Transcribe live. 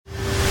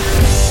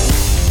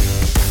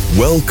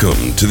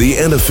Welcome to the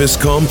Edifice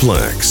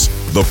Complex,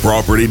 the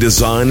Property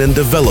Design and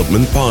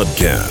Development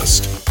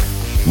Podcast.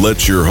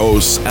 Let your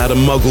hosts Adam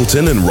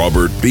Muggleton and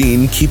Robert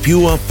Bean keep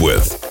you up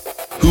with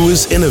who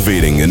is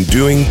innovating and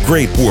doing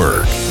great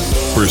work,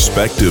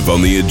 perspective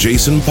on the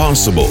adjacent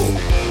possible,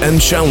 and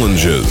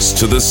challenges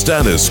to the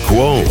status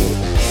quo.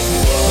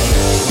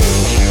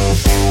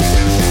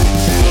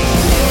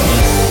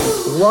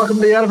 Welcome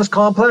to the Edifice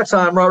Complex.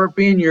 I'm Robert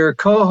Bean, your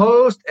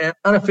co-host and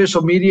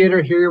unofficial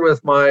mediator, here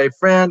with my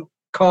friend,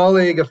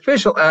 colleague,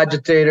 official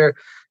agitator,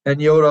 and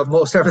Yoda of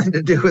most everything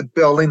to do with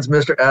buildings,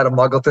 Mr. Adam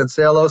Muggleton.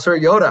 Say hello, sir.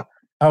 Yoda.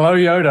 Hello,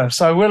 Yoda.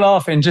 So we're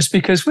laughing just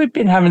because we've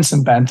been having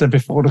some banter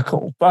before the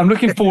call. But I'm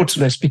looking forward to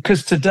this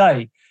because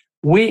today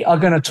we are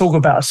going to talk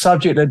about a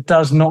subject that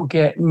does not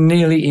get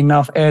nearly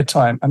enough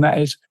airtime, and that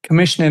is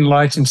commissioning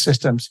lighting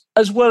systems,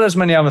 as well as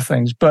many other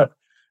things. But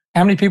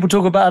how many people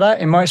talk about that?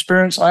 In my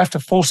experience, I have to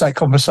force that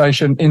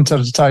conversation into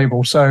the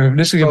table. So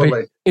this is going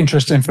to be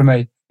interesting for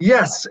me.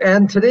 Yes,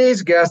 and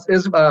today's guest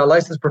is a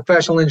licensed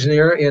professional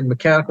engineer in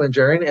mechanical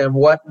engineering, and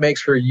what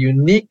makes her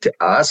unique to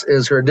us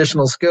is her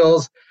additional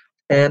skills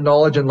and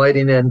knowledge in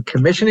lighting and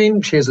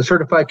commissioning. She is a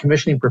certified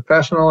commissioning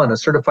professional and a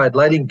certified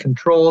lighting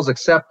controls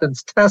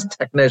acceptance test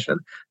technician.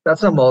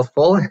 That's a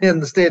mouthful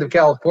in the state of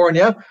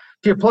California.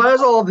 She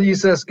applies all of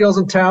these skills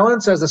and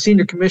talents as a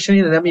senior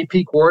commissioning and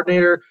MEP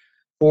coordinator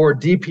for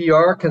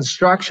DPR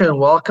Construction.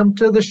 Welcome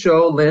to the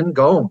show, Lynn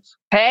Gomes.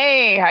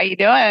 Hey, how you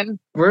doing?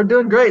 We're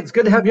doing great. It's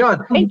good to have you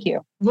on. Thank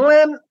you.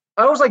 Lynn,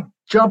 I was like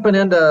jumping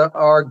into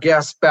our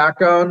guest's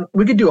background.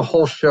 We could do a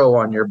whole show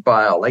on your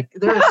bio. Like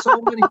there are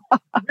so many,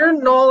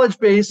 your knowledge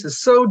base is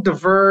so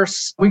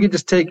diverse. We could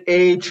just take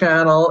a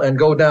channel and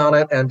go down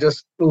it and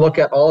just look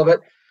at all of it.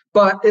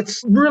 But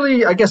it's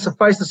really, I guess,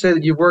 suffice to say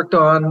that you've worked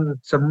on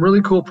some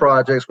really cool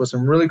projects with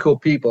some really cool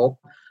people.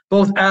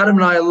 Both Adam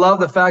and I love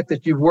the fact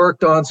that you've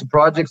worked on some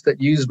projects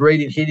that used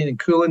radiant heating and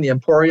cooling, the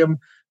Emporium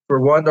for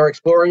one, or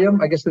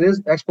Explorium, I guess it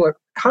is.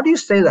 How do you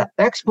say that?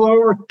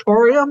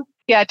 Exploratorium?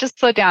 Yeah, just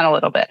slow down a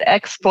little bit.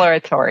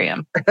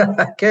 Exploratorium.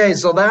 Okay,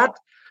 so was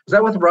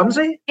that with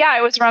Rumsey? Yeah,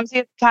 it was Rumsey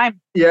at the time.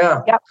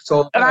 Yeah. Yep.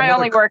 So and I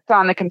only worked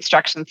on the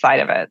construction side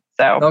of it.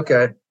 So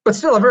okay, but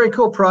still a very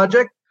cool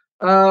project.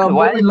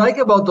 What we like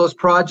about those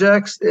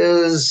projects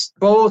is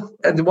both,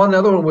 and the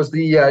other one was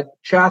the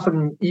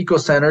Chatham Eco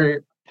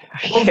Center.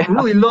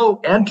 Really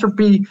low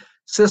entropy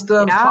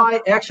systems, high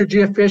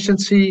exergy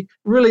efficiency,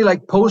 really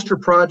like poster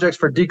projects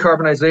for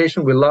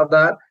decarbonization. We love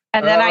that.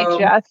 And then I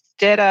just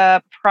did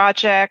a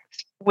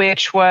project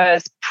which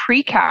was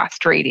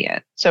precast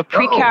radiant. So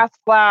precast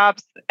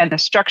slabs and the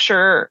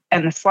structure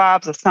and the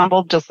slabs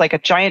assembled just like a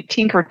giant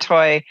tinker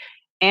toy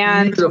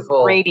and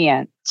beautiful.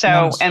 Radiant. So,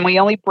 nice. And we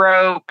only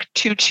broke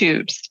 2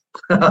 tubes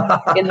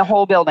in the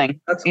whole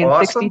building. That's in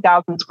awesome.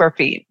 60,000 square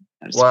feet.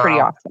 It was pretty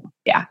awesome.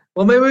 Yeah.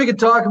 Well, maybe we could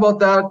talk about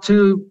that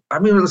too. I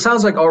mean, it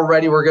sounds like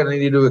already we're going to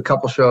need to do a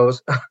couple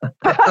shows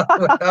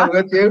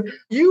with you.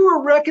 You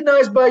were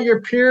recognized by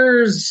your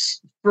peers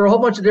for a whole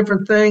bunch of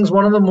different things.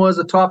 One of them was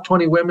the top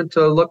 20 women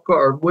to look,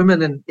 or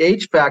women in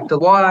HVAC to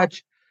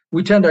watch.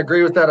 We tend to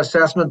agree with that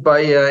assessment by,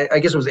 I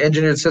guess it was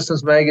Engineered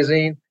Systems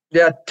Magazine.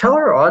 Yeah. Tell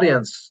our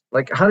audience,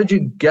 like, how did you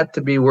get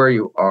to be where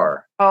you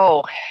are?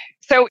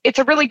 So it's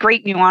a really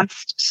great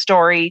nuanced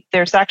story.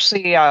 There's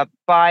actually a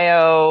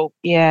bio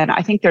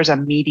I think there's a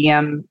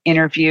Medium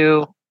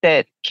interview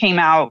that came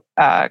out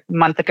a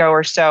month ago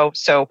or so.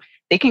 So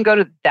they can go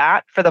to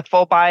that for the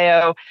full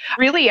bio.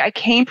 Really, I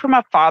came from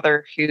a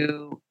father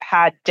who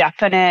had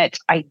definite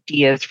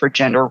ideas for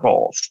gender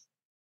roles.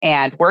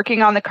 And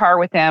working on the car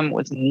with him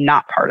was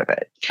not part of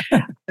it.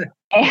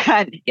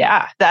 And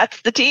yeah,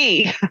 that's the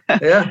T.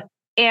 Yeah.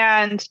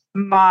 And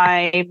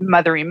my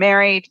mother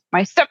remarried.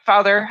 My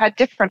stepfather had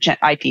different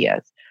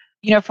ideas.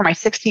 You know, for my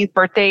 16th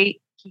birthday,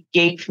 he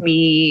gave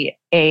me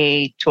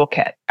a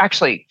toolkit,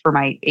 actually for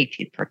my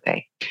 18th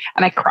birthday.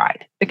 And I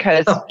cried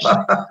because he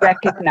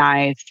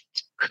recognized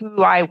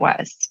who I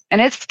was.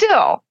 And it's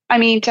still, I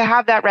mean, to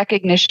have that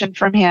recognition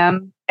from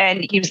him,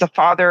 and he was a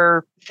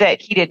father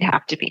that he didn't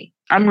have to be.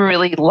 I'm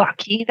really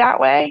lucky that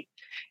way.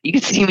 You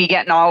can see me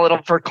getting all a little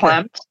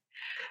verklempt.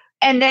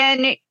 And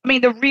then, I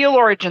mean, the real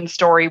origin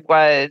story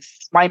was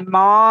my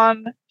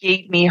mom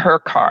gave me her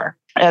car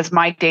as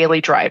my daily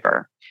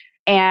driver.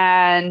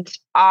 And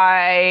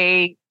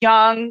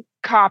young,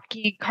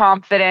 cocky,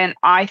 confident,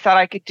 I thought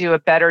I could do a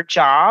better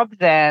job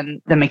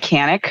than the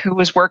mechanic who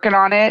was working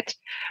on it.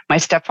 My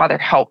stepfather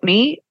helped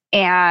me.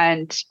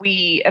 And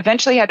we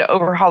eventually had to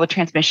overhaul the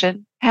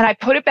transmission. And I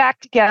put it back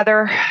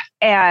together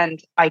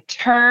and I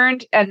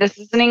turned, and this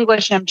is an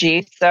English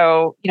MG.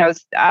 So, you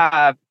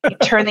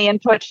turn the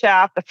input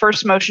shaft, the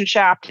first motion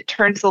shaft, it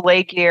turns the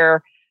leg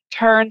gear,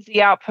 turns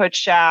the output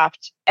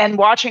shaft, and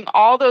watching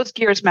all those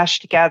gears mesh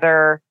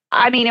together.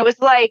 I mean, it was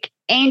like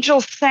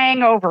angels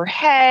sang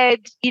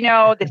overhead,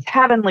 this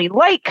heavenly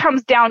light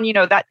comes down,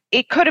 that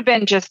it could have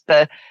been just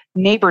the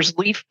neighbor's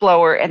leaf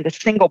blower and the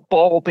single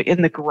bulb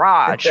in the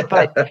garage.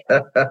 But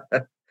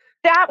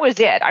that was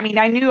it. I mean,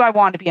 I knew I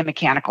wanted to be a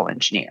mechanical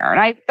engineer. And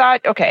I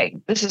thought, okay,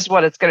 this is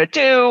what it's going to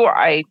do.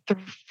 I threw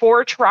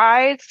 4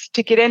 tries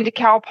to get into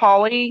Cal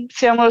Poly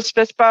San Luis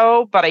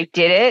Obispo, but I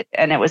did it.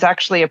 And it was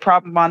actually a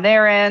problem on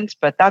their end,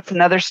 but that's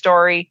another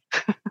story.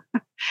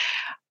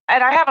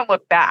 And I haven't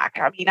looked back.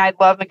 I mean, I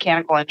love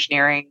mechanical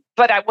engineering,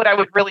 but what I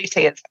would really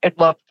say is I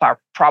love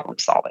problem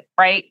solving,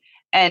 right?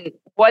 And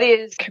what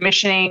is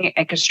commissioning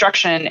and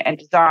construction and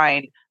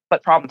design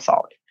but problem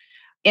solving?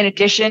 In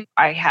addition,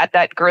 I had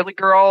that girly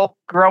girl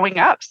growing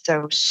up.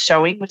 So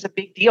sewing was a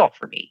big deal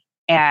for me.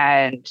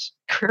 And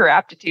career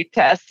aptitude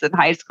tests in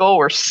high school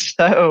were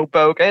so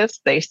bogus.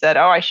 They said,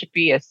 oh, I should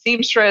be a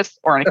seamstress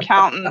or an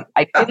accountant.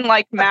 I didn't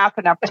like math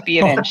enough to be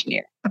an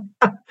engineer.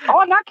 Oh,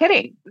 I'm not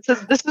kidding.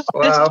 This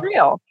is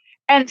real.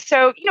 And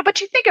so, but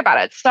you think about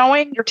it.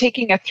 Sewing, you're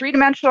taking a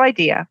 3-dimensional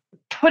idea,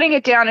 putting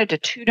it down into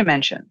 2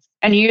 dimensions,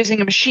 and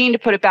using a machine to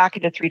put it back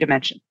into 3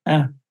 dimensions.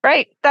 Yeah.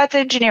 Right? That's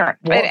engineering.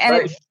 And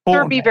it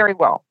served me very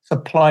well. It's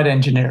applied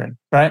engineering,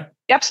 right?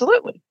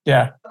 Absolutely.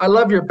 Yeah. I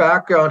love your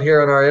background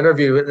here in our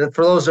interview. And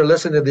for those who are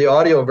listening to the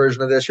audio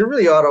version of this, you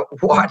really ought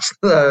to watch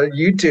the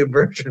YouTube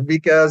version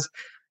because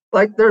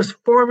there's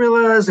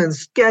formulas and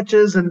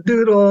sketches and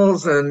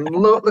doodles and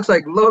looks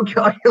like low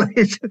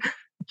calculation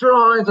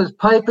drawings, there's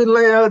piping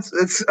layouts.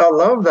 I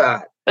love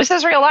that. This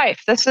is real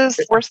life.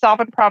 We're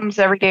solving problems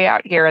every day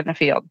out here in the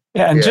field.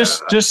 Yeah, and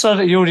just so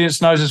that the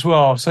audience knows as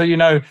well. So,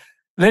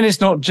 Lynn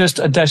is not just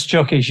a desk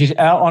jockey. She's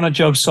out on a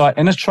job site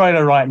in a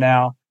trailer right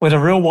now with a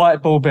real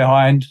whiteboard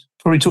behind,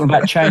 probably talking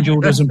about change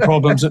orders and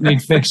problems that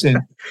need fixing.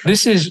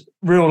 This is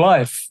real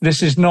life.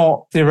 This is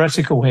not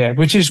theoretical here,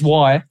 which is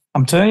why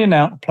I'm telling you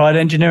now, applied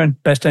engineering,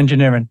 best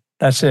engineering.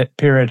 That's it,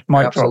 period.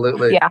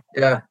 Absolutely.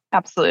 Yeah.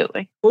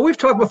 Absolutely. Well, we've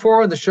talked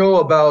before on the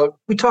show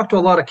we talked to a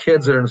lot of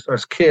kids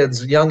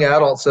young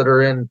adults that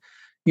are in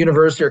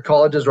university or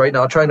colleges right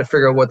now trying to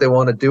figure out what they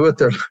want to do with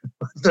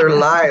their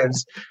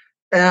lives.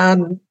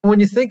 And when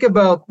you think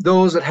about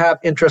those that have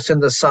interest in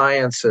the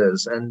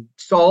sciences and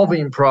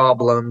solving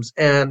problems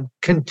and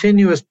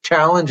continuous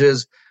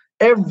challenges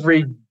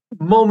every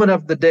moment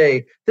of the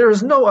day, there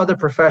is no other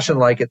profession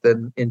like it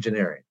than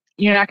engineering.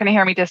 You're not going to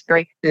hear me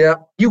disagree. Yeah.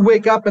 You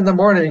wake up in the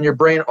morning and your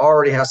brain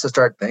already has to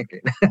start thinking.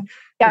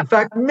 Yeah. In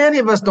fact, many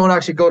of us don't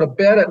actually go to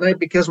bed at night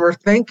because we're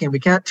thinking. We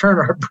can't turn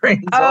our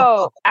brains off.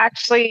 Oh,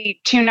 actually,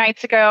 2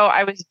 nights ago,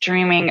 I was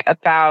dreaming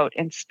about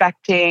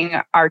inspecting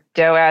our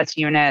DOAS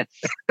units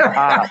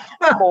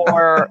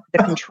for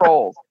the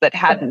controls that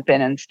hadn't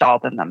been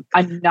installed in them.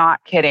 I'm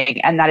not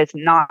kidding. And that is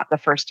not the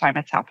first time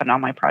it's happened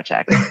on my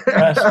project.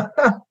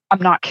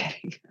 I'm not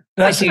kidding.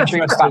 That's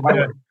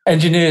interesting.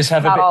 Engineers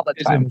have not a bit all the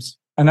time. Isms,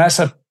 and that's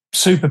a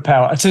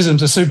superpower.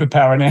 Autism's a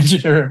superpower in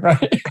engineering,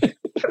 right?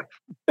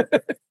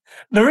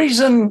 The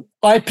reason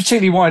I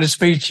particularly wanted to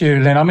speak to you,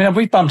 Lynn, I mean,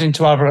 we've bumped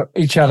into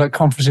each other at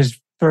conferences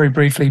very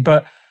briefly,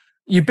 but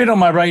you've been on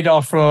my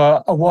radar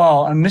for a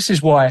while, and this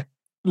is why.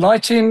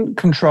 Lighting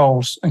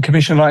controls and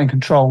commission lighting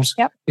controls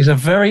is a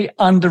very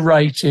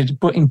underrated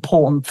but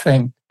important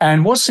thing.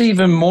 And what's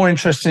even more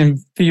interesting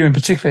for you in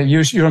particular,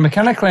 you're a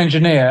mechanical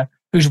engineer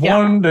who's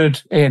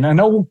wandered in, and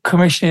all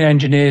commissioning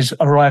engineers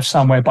arrive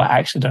somewhere by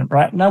accident,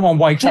 right? No one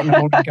wakes up in the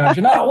morning and goes,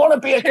 I want to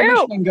be a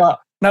commissioning guy.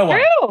 No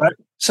one. Right?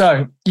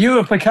 So you're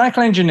a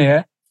mechanical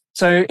engineer.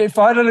 So if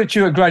I'd have looked at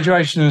you at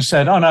graduation and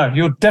said, oh no,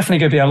 you're definitely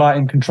going to be a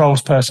lighting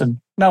controls person,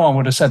 no one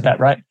would have said that,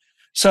 right?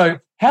 So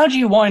how do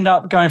you wind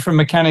up going from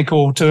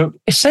mechanical to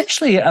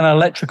essentially an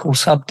electrical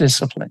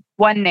subdiscipline?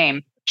 One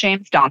name,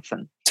 James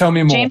Donson. Tell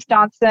me more. James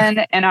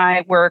Donson and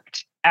I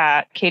worked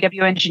at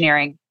KW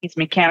Engineering. He's a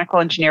mechanical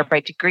engineer by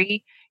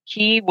degree.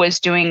 He was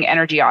doing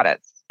energy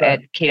audits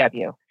at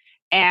KW.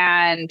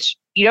 And,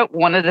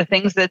 one of the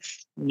things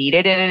that's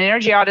needed in an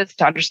energy audit is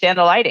to understand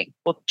the lighting.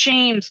 Well,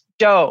 James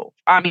dove.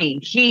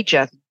 He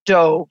just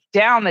dove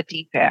down the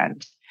deep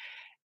end.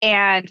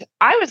 And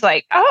I was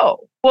like,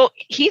 oh, well,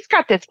 he's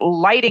got this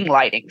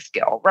lighting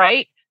skill,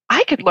 right?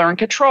 I could learn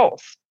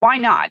controls. Why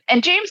not?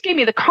 And James gave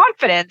me the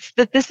confidence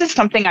that this is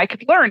something I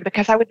could learn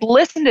because I would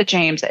listen to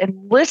James and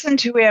listen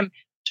to him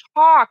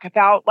talk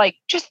about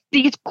just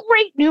these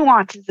great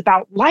nuances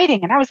about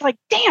lighting. And I was like,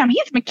 damn,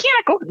 he's a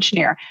mechanical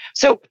engineer.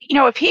 So,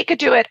 if he could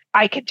do it,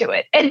 I could do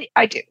it. And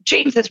I do.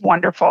 James is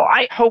wonderful.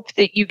 I hope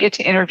that you get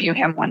to interview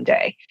him one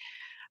day.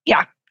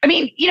 Yeah.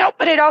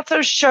 But it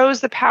also shows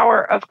the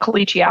power of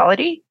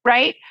collegiality,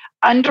 right?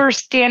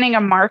 Understanding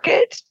a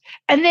market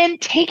and then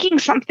taking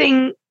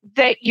something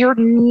that you're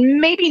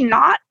maybe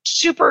not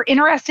super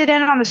interested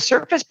in on the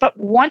surface, but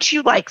once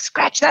you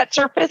scratch that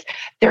surface,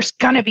 there's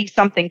going to be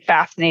something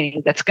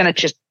fascinating that's going to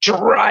just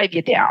drive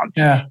you down.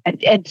 Yeah.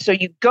 And so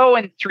you go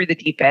in through the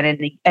deep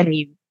end and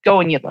you go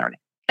and you learn it.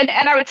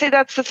 And I would say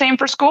that's the same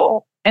for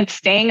school and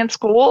staying in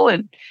school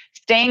and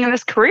staying in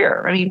this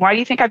career. Why do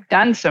you think I've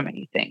done so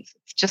many things?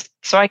 It's just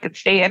so I could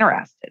stay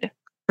interested.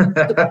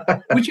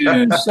 Would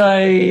you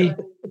say,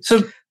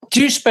 so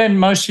do you spend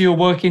most of your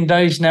working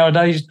days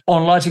nowadays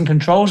on lighting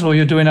controls or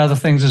you're doing other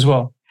things as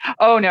well?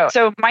 Oh, no.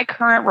 So my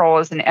current role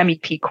is an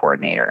MEP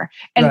coordinator.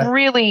 And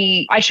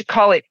really, I should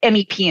call it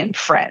MEP and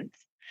Friends.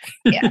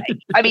 Yeah.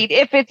 I mean,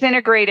 if it's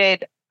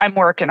integrated, I'm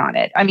working on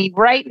it. I mean,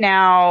 right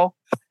now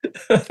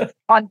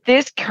on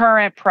this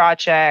current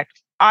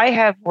project, I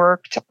have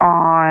worked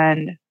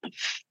on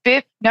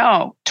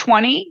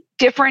 20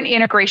 different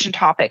integration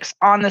topics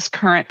on this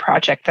current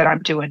project that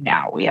I'm doing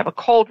now. We have a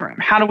cold room.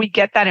 How do we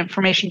get that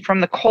information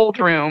from the cold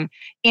room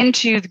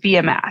into the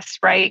BMS,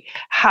 right?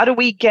 How do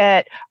we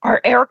get our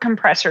air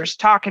compressors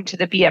talking to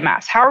the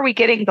BMS? How are we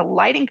getting the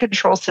lighting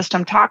control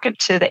system talking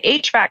to the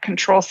HVAC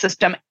control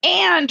system?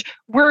 And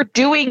we're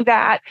doing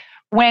that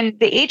when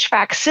the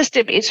HVAC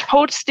system is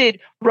hosted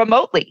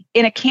remotely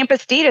in a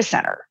campus data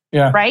center,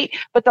 right?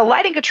 But the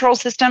lighting control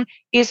system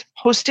is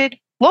hosted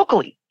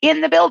locally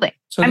in the building.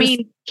 So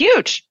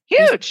huge.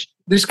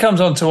 This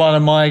comes on to one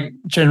of my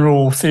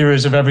general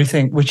theories of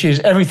everything, which is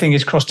everything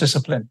is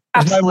cross-discipline.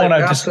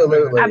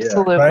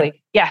 Absolutely. Right?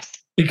 Yes.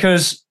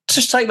 Because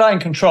just take lighting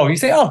control. You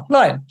think,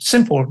 light,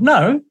 simple.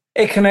 No,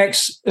 it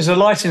connects. There's a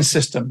lighting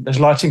system. There's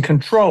lighting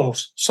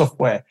controls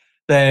software.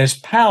 There's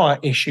power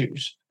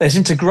issues. There's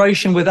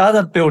integration with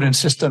other building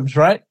systems,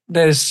 right?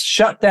 There's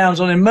shutdowns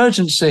on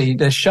emergency.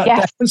 There's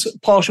shutdowns,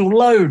 partial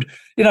load.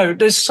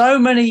 There's so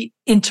many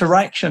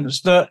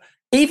interactions that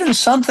even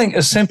something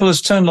as simple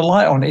as turn the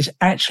light on is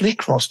actually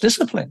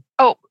cross-discipline.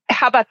 Oh,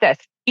 how about this?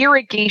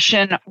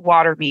 Irrigation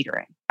water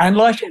metering. And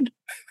lighting?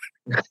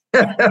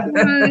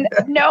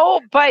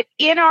 No, but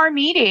in our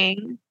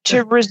meeting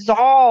to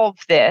resolve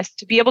this,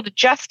 to be able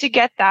to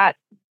get that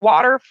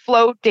water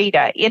flow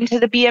data into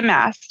the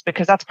BMS,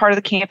 because that's part of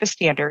the campus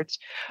standards,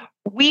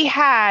 we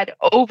had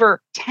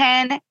over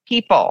 10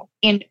 people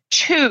in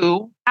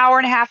 2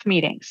 hour-and-a-half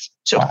meetings.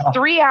 So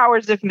 3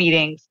 hours of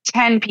meetings,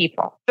 10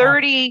 people,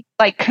 30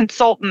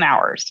 consultant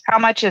hours. How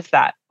much is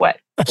that? What?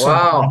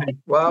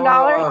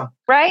 Wow.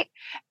 Right?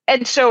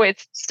 And so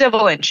it's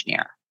civil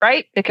engineer,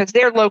 right? Because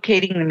they're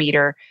locating the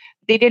meter.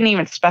 They didn't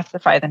even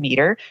specify the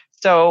meter.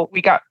 So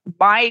we got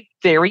my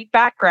varied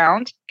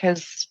background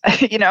because,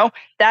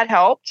 that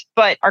helped.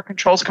 But our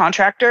controls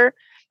contractor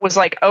was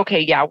like,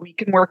 okay, yeah, we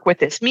can work with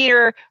this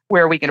meter.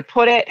 Where are we going to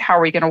put it? How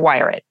are we going to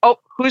wire it? Oh,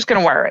 who's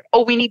going to wire it?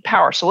 Oh, we need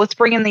power. So let's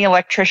bring in the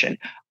electrician.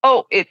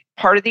 Oh, it's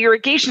part of the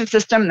irrigation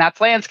system. That's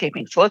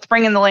landscaping. So let's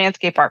bring in the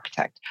landscape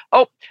architect.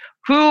 Oh,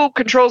 who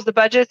controls the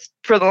budgets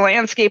for the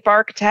landscape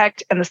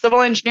architect and the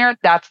civil engineer?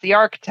 That's the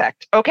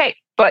architect. Okay.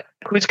 But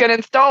who's going to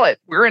install it?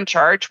 We're in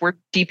charge. We're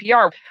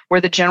DPR. We're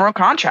the general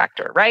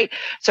contractor, right?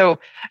 So,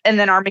 and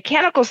then our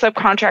mechanical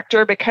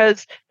subcontractor,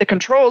 because the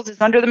controls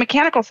is under the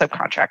mechanical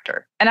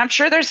subcontractor. And I'm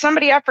sure there's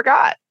somebody I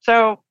forgot.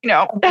 So,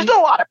 there's a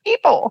lot of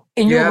people.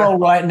 In your role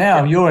right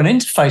now, you're an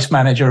interface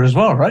manager as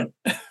well, right?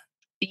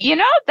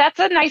 That's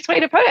a nice way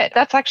to put it.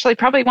 That's actually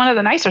probably one of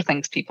the nicer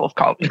things people have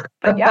called me.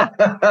 But yeah.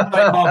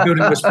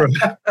 Building whisperer.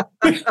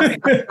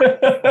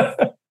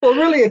 Well,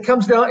 really, it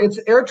comes down, it's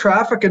air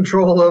traffic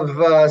control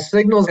of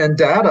signals and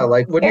data.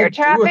 Air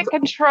traffic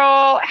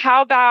control.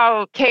 How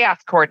about chaos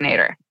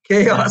coordinator?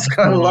 Chaos.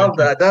 I love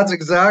that. That's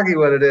exactly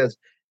what it is.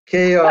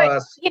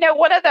 Chaos. But,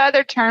 one of the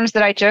other terms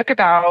that I joke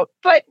about,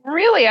 but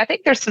really, I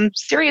think there's some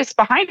serious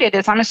behind it,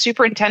 is I'm a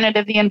superintendent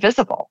of the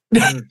invisible.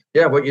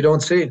 Yeah, what you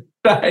don't see.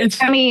 Right.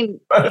 I mean,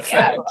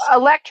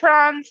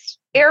 electrons,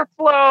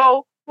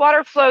 airflow,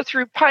 water flow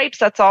through pipes,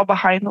 that's all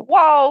behind the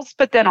walls,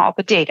 but then all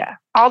the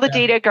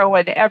data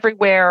going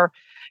everywhere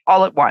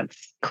all at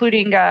once,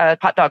 including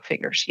hot dog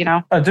fingers,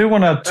 I do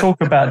want to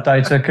talk about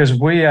data because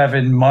we have,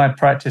 in my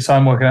practice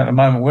I'm working at the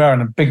moment, we're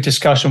in a big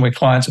discussion with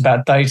clients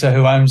about data,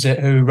 who owns it,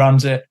 who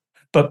runs it.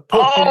 But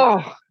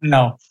I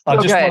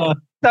just want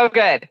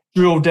to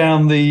drill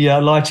down the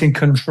lighting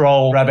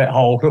control rabbit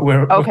hole that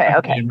we're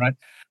in, right?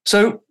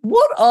 So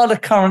what are the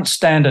current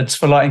standards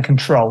for lighting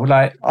control?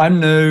 I'm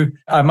new,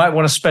 I might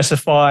want to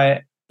specify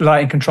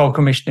lighting control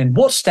commissioning.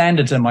 What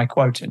standards am I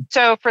quoting?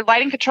 So for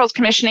lighting controls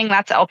commissioning,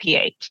 that's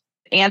LP8.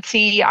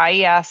 ANSI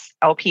IES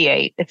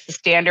LP8. It's the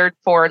standard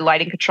for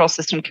lighting control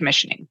system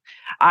commissioning.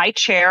 I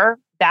chair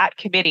that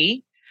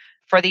committee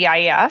for the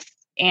IES,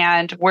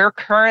 and we're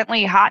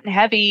currently hot and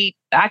heavy.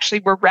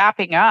 Actually, we're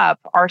wrapping up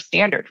our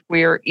standard.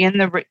 We're in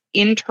the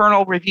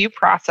internal review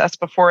process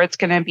before it's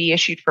going to be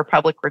issued for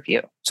public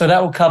review. So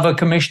that will cover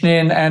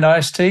commissioning and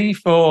IST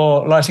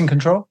for lighting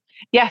control?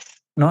 Yes.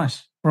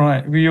 Nice.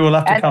 Right. You will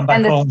have to come back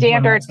on. And the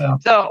standard,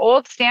 the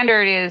old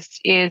standard is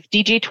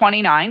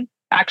DG29.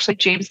 Actually,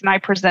 James and I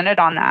presented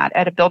on that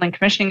at a Building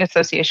Commissioning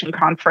Association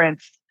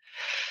conference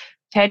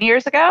 10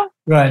 years ago.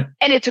 Right.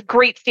 And it's a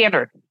great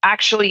standard.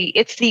 Actually,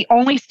 it's the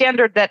only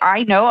standard that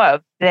I know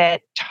of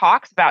that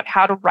talks about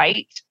how to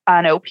write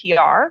an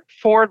OPR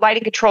for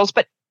lighting controls,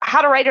 but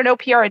how to write an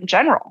OPR in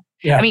general.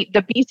 Yeah. I mean,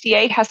 the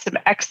BCA has some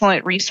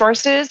excellent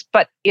resources,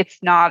 but it's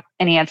not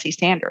an ANSI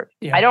standard.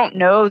 Yeah. I don't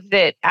know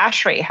that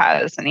ASHRAE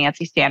has an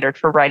ANSI standard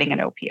for writing an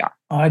OPR.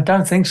 I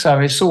don't think so.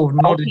 It's sort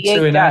of nodded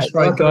to an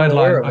ASHRAE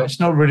guideline, but it's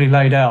not really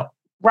laid out.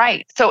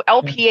 Right. So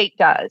LP8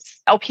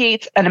 does.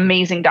 LP8's an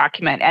amazing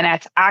document, and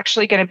it's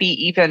actually going to be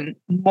even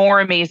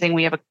more amazing.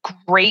 We have a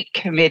great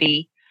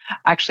committee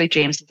Actually,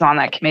 James is on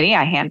that committee.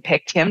 I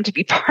handpicked him to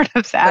be part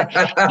of that.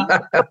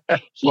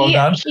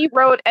 He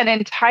wrote an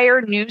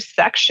entire new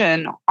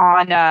section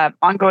on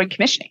ongoing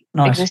commissioning,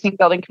 existing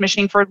building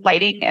commissioning for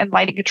lighting and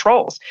lighting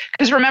controls.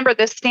 Because remember,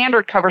 this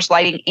standard covers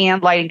lighting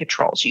and lighting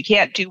controls. You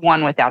can't do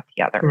one without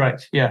the other.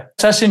 Right, yeah.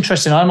 So that's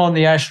interesting. I'm on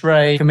the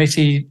ASHRAE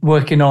committee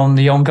working on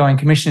the ongoing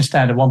commissioning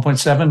standard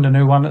 1.7, the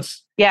new one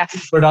that's in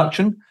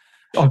production.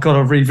 I've got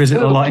to revisit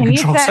the lighting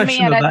control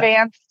section of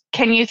that.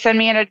 Can you send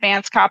me an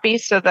advanced copy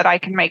so that I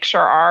can make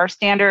sure our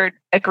standard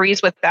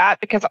agrees with that?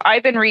 Because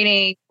I've been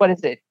reading,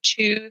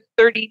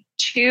 232,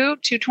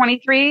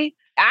 223?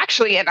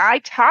 Actually, and I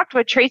talked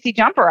with Tracy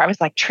Jumper. I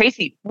was like,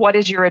 Tracy, what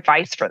is your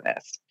advice for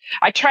this?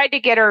 I tried to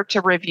get her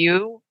to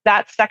review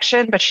that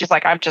section, but she's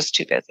like, I'm just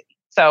too busy.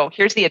 So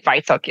here's the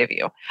advice I'll give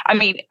you. I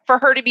mean, for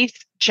her to be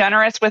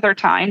generous with her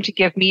time to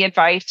give me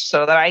advice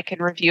so that I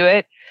can review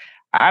it,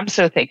 I'm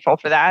so thankful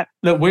for that.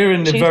 Look, we're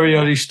in the very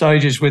early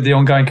stages with the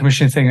ongoing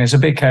commissioning thing. It's a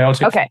bit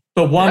chaotic. Okay.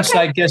 But once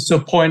that gets to a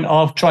point,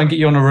 I'll try and get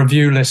you on a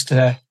review list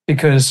there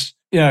because,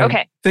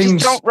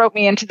 things... Just don't rope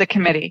me into the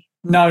committee.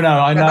 No,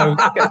 I know.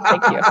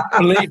 Thank you.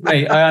 Believe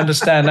me, I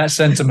understand that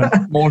sentiment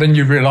more than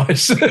you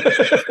realize.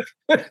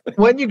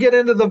 When you get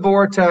into the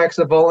vortex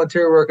of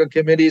volunteer work on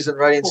committees and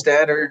writing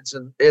standards,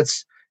 and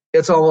it's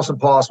almost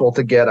impossible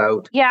to get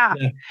out. Yeah.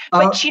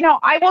 But,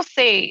 I will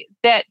say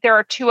that there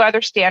are two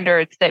other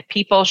standards that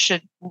people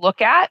should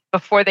look at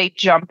before they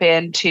jump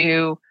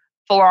into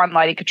full-on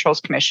lighting controls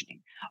commissioning.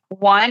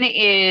 One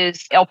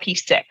is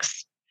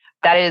LP6.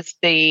 That is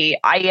the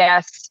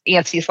IS,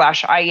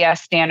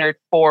 ANSI/IES standard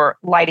for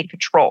lighting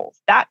controls.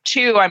 That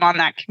too, I'm on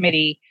that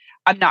committee.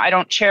 I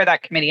don't chair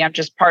that committee. I'm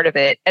just part of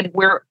it. And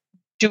we're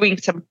doing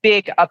some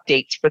big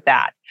updates for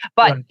that.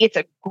 But It's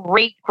a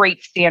great,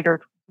 great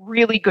standard,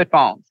 really good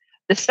bones.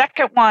 The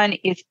second one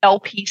is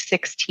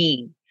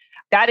LP16.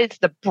 That is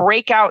the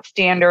breakout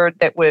standard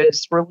that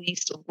was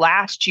released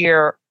last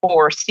year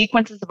for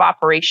sequences of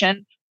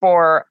operation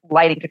for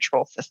lighting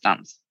control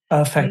systems.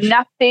 Perfect.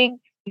 Nothing.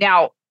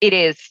 Now, it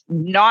is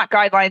not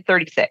guideline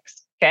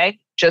 36. Okay.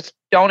 Just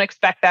don't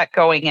expect that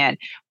going in.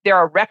 There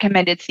are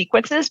recommended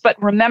sequences,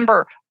 but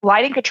remember,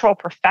 lighting control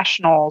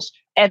professionals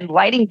and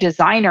lighting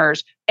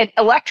designers and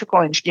electrical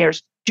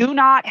engineers do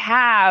not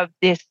have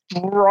this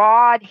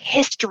broad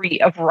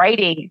history of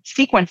writing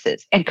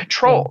sequences and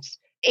controls.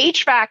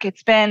 HVAC,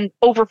 it's been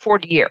over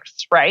 40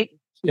 years, right?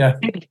 Yeah.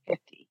 Maybe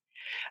 50.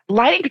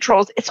 Lighting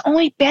controls, it's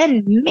only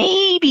been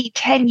maybe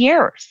 10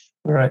 years.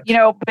 Right.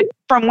 But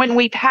from when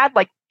we've had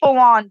like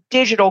full-on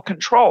digital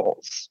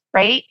controls,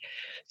 right?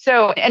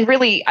 So, and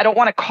really, I don't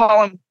want to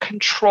call them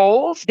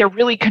controls. They're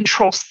really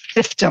control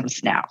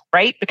systems now,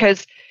 right?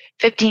 Because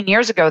 15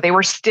 years ago, they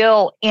were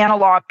still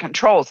analog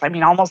controls. I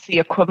mean, almost the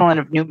equivalent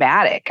of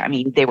pneumatic. I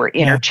mean, they were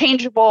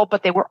interchangeable,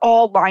 but they were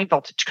all line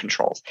voltage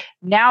controls.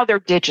 Now they're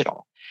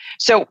digital.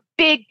 So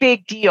big,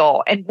 big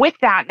deal. And with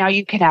that, now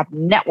you can have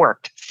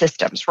networked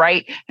systems,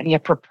 right? And you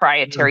have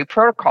proprietary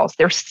protocols.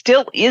 There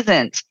still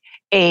isn't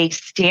a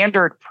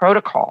standard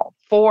protocol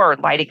for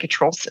lighting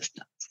control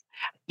systems.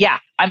 Yeah,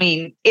 I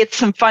mean, it's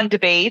some fun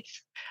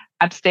debates.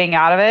 I'm staying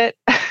out of it.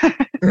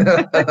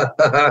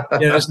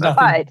 There's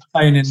nothing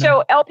in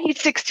so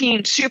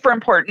LP16, super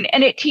important.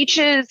 And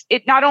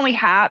it not only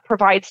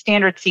provides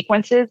standard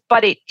sequences,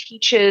 but it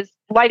teaches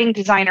lighting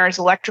designers,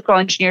 electrical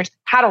engineers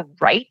how to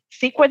write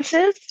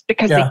sequences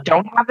because they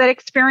don't have that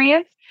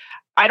experience.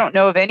 I don't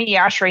know of any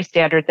ASHRAE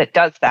standard that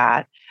does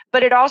that.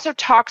 But it also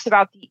talks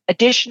about the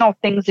additional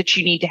things that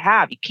you need to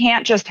have. You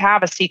can't just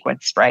have a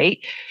sequence, right?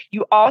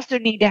 You also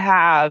need to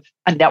have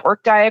a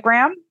network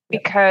diagram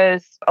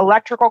because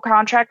electrical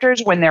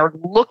contractors, when they're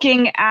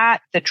looking at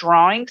the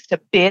drawings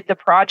to bid the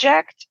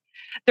project,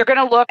 they're going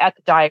to look at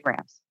the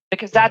diagrams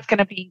because that's going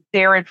to be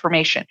their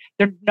information.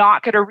 They're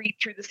not going to read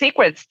through the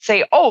sequence and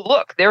say, oh,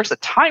 look, there's a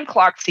time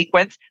clock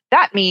sequence.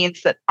 That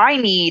means that I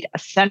need a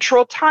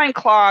central time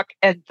clock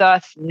and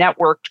thus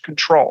networked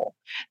control.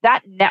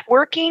 That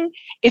networking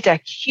is a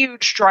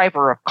huge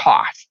driver of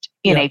cost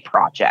in a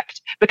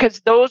project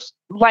because those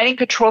lighting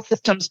control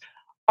systems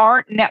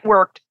aren't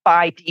networked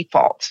by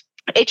default.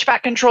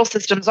 HVAC control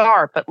systems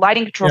are, but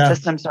lighting control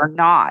systems are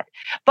not.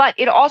 But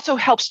it also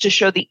helps to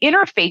show the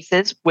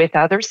interfaces with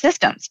other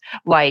systems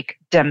like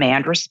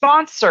demand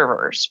response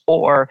servers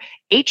or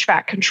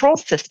HVAC control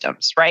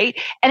systems, right?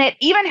 And it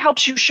even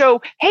helps you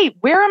show, hey,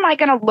 where am I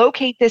going to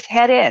locate this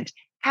head end?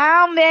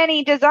 How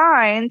many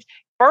designs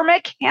for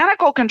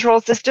mechanical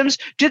control systems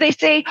do they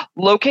say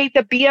locate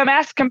the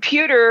BMS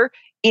computer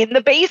in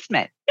the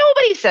basement?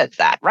 Nobody says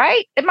that,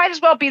 right? It might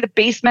as well be the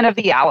basement of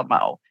the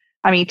Alamo.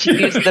 I mean, to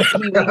use the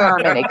Pee Wee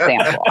Herman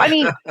example. I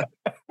mean,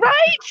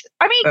 right?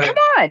 I mean, come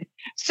on.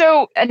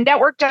 So a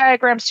network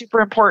diagram is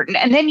super important.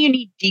 And then you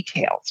need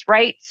details,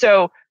 right?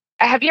 So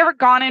have you ever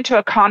gone into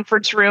a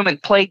conference room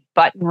and played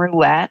button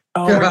roulette?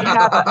 Where you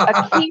have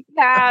a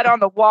keypad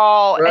on the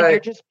wall and you're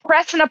just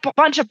pressing a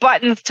bunch of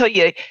buttons till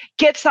you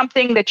get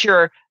something that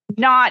you're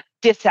not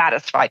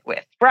dissatisfied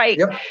with, right?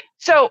 Yep.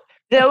 So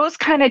those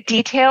kind of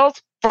details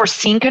for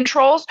scene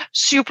controls,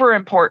 super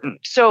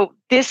important. So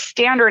this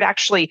standard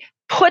actually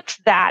puts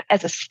that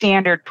as a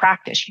standard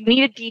practice. You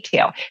need a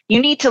detail. You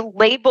need to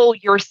label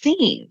your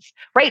scenes,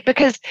 right?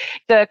 Because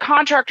the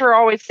contractor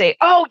always say,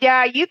 oh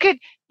yeah, you could,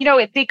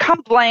 they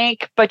come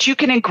blank, but you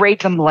can engrave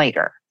them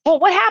later. Well,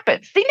 what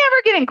happens? They never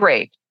get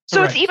engraved.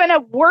 So It's even a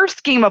worse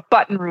game of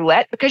button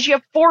roulette because you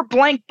have 4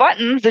 blank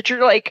buttons that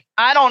you're like,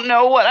 I don't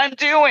know what I'm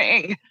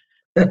doing.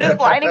 This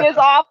lighting is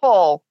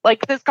awful.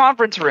 Like this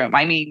conference room.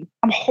 I mean,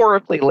 I'm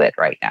horribly lit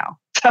right now.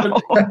 So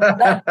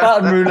that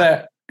button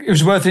roulette, it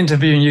was worth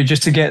interviewing you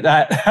just to get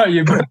that.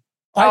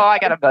 I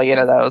got a million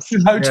of those.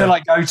 The hotel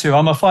I go to,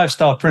 I'm a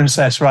 5-star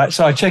princess, right?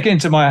 So I check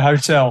into my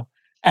hotel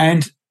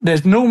and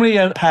there's normally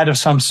a pad of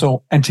some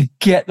sort. And to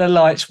get the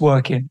lights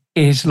working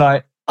is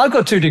like, I've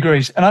got 2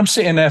 degrees and I'm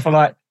sitting there for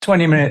like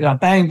 20 minutes. Like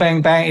bang,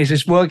 bang, bang. Is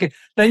this working?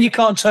 Then you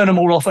can't turn them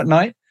all off at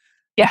night.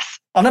 Yes.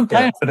 And I'm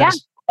paying for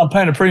this. I'm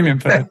paying a premium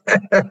for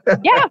it.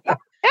 Yeah.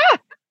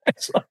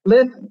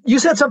 Lynn, you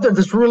said something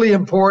that's really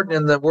important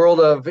in the world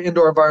of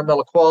indoor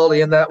environmental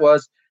quality, and that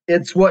was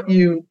it's what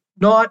you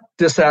not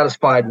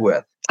dissatisfied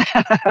with.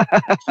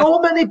 So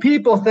many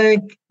people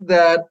think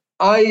that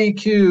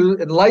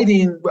IEQ and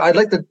lighting, I'd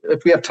like to,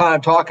 if we have time,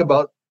 talk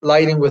about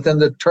lighting within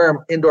the term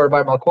indoor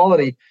environmental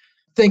quality,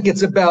 think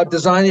it's about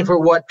designing for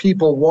what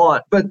people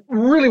want. But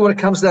really what it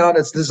comes down,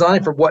 it's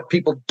designing for what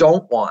people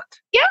don't want.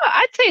 Yeah,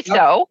 I'd say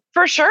so,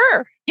 for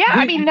sure. Yeah,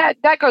 I mean,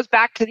 that goes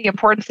back to the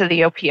importance of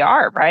the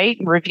OPR, right?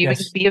 Reviewing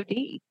the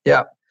BOD.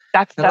 Yeah.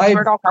 That's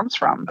where it all comes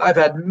from. I've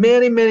had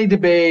many, many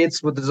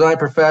debates with design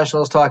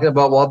professionals talking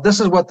about, well, this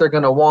is what they're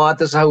going to want.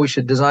 This is how we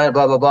should design it,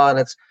 blah, blah, blah.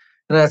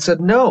 And I said,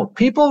 no,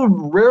 people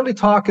rarely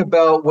talk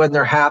about when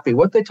they're happy.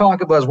 What they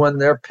talk about is when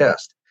they're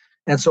pissed.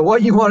 And so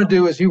what you want to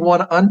do is you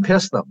want to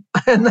unpiss them.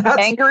 And that's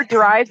anger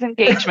drives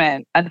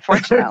engagement,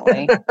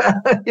 unfortunately.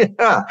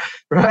 Yeah,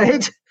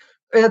 right?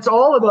 It's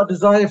all about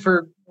designing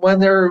for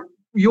when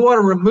you want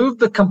to remove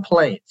the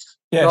complaints,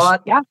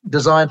 not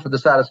design for the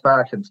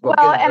satisfactions. Well,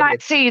 and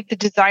I'd say the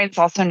designs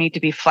also need to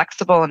be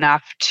flexible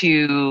enough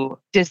to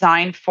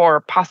design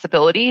for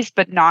possibilities,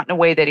 but not in a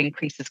way that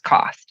increases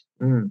cost.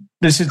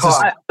 This is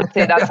I would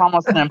say that's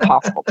almost an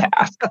impossible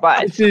task.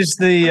 But this is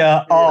the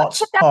art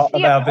part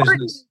of our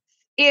business.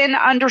 In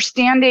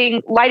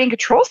understanding lighting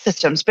control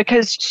systems,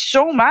 because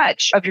so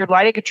much of your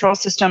lighting control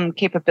system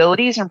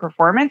capabilities and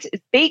performance is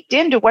baked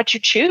into what you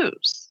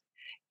choose.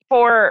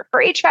 For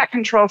HVAC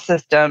control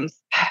systems,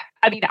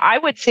 I mean, I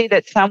would say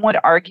that some would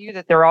argue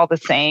that they're all the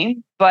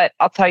same, but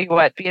I'll tell you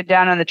what, being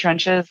down in the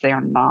trenches, they are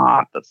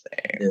not the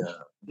same. Yeah.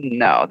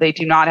 No, they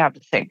do not have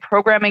the same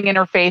programming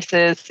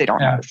interfaces. They don't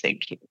have the same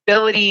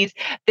capabilities.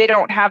 They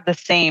don't have the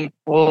same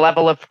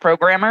level of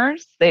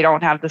programmers. They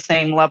don't have the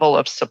same level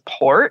of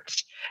support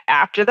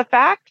after the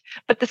fact.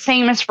 But the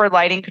same is for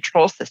lighting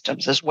control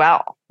systems as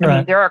well. I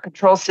mean, there are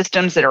control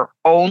systems that are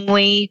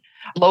only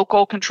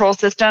local control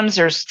systems.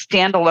 There's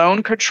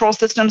standalone control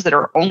systems that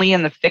are only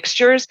in the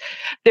fixtures.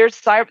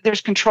 There's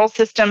control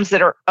systems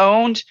that are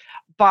owned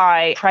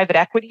by private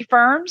equity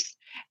firms,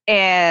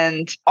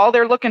 and all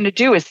they're looking to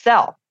do is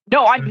sell.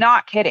 No, I'm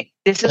not kidding.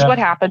 This is what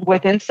happened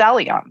with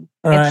Incelium.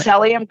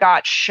 Incelium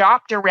got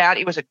shopped around.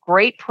 It was a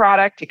great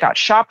product. It got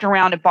shopped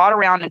around and bought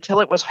around until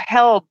it was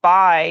held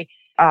by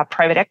a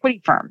private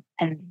equity firm.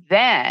 And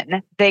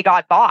then they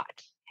got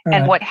bought.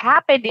 And what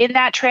happened in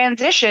that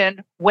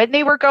transition when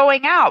they were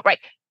going out, right?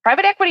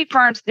 Private equity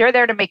firms, they're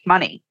there to make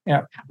money.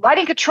 Yeah.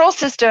 Lighting control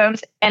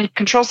systems and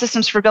control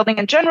systems for building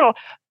in general,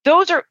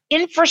 those are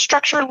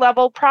infrastructure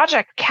level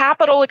project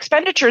capital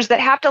expenditures that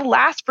have to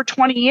last for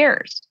 20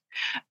 years.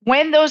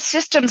 When those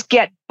systems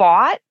get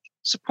bought,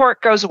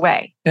 support goes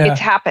away. It's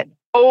happened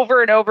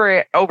over and over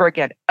and over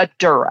again.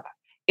 Adura,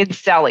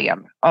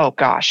 Incelium. Oh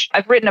gosh,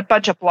 I've written a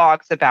bunch of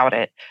blogs about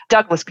it.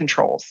 Douglas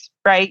Controls,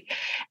 right?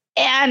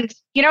 And,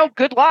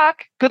 good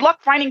luck. Good luck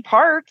finding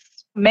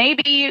parts.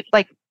 Maybe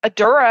like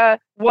Adura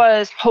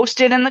was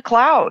hosted in the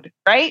cloud,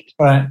 right?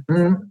 Right.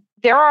 Mm-hmm.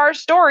 There are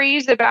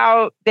stories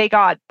about they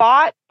got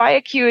bought by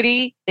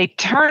Acuity. They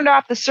turned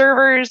off the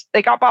servers.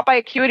 They got bought by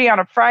Acuity on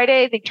a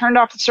Friday. They turned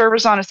off the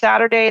servers on a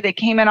Saturday. They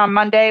came in on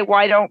Monday.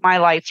 Why don't my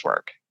lights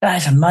work? That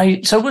is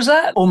amazing. So was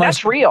that almost...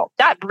 That's real.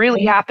 That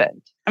really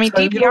happened. I mean,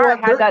 DPR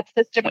had that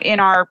system in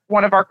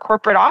one of our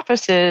corporate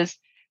offices.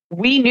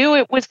 We knew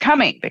it was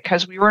coming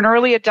because we were an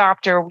early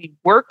adopter. We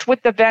worked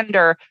with the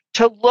vendor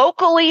to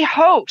locally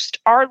host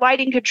our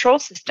lighting control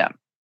system.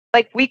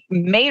 Like we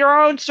made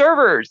our own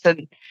servers,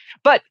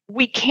 but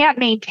we can't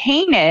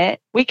maintain it.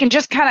 We can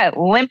just kind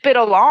of limp it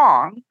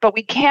along, but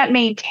we can't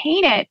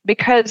maintain it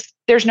because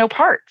there's no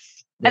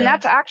parts. Yeah. And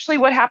that's actually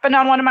what happened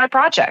on one of my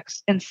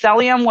projects.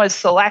 Incelium was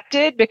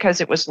selected because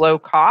it was low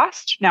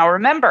cost. Now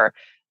remember,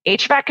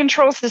 HVAC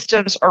control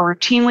systems are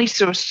routinely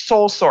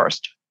sole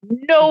sourced.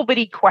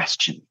 Nobody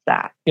questions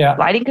that. Yeah.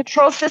 Lighting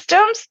control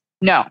systems?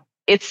 No.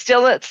 It's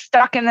still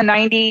stuck in the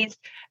 90s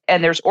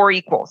and there's or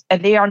equals.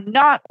 And they are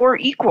not or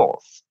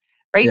equals,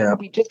 right? Yeah.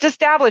 We just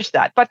established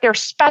that, but they're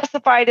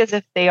specified as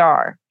if they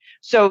are.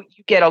 So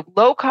you get a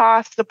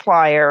low-cost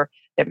supplier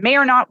that may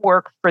or not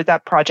work for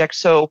that project.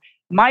 So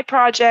my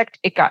project,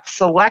 it got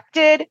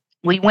selected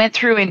We went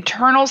through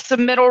internal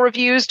submittal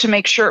reviews to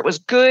make sure it was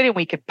good and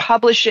we could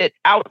publish it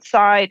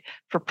outside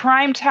for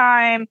prime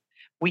time.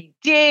 We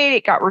did.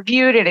 It got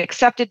reviewed and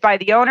accepted by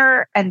the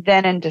owner. And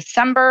then in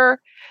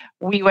December,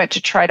 we went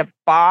to try to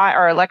buy,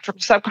 our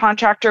electrical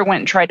subcontractor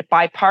went and tried to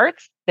buy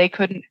parts. They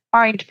couldn't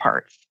find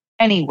parts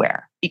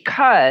anywhere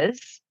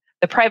because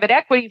the private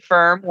equity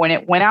firm, when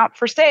it went out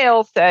for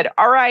sale, said,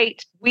 all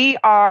right, we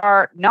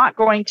are not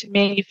going to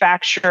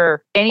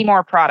manufacture any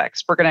more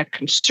products. We're going to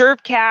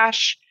conserve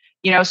cash,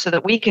 so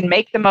that we can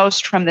make the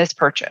most from this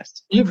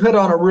purchase. You've hit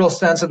on a real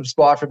sensitive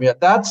spot for me.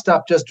 That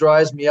stuff just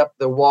drives me up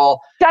the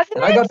wall. Doesn't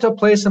and it? I got to a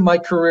place in my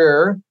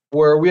career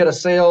where we had a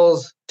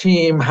sales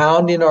team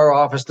hounding our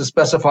office to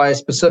specify a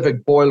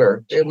specific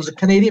boiler. It was a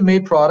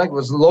Canadian-made product. It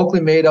was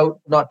locally made out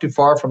not too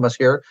far from us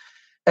here.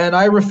 And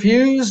I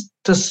refused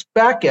to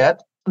spec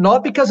it,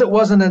 not because it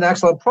wasn't an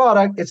excellent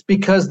product. It's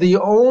because the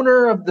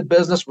owner of the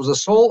business was a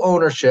sole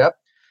ownership.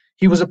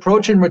 He was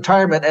approaching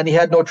retirement and he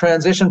had no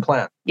transition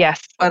plan.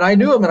 Yes. And I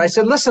knew him and I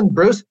said, listen,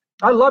 Bruce,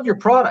 I love your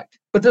product,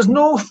 but there's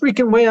no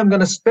freaking way I'm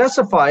going to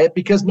specify it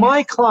because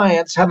my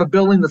clients have a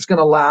building that's going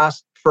to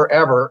last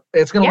forever.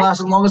 It's going to last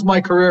as long as my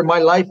career and my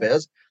life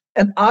is.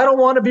 And I don't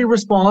want to be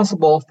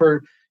responsible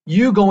for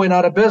you going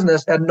out of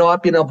business and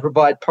not being able to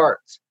provide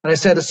parts. And I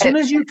said, as soon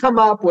as you come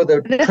up with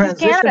a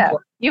transition plan,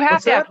 you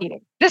have to have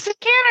heating. This is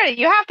Canada.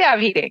 You have to have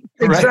heating.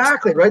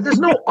 Exactly, right? There's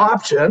no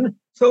option.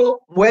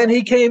 So when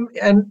he came,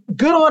 and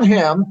good on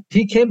him,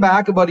 he came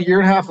back about a year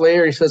and a half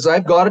later. He says,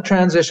 I've got a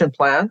transition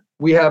plan.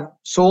 We have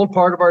sold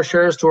part of our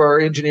shares to our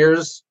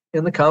engineers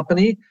in the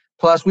company.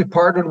 Plus, we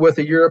partnered with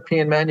a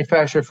European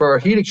manufacturer for our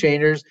heat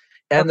exchangers.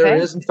 And there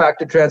is, in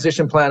fact, a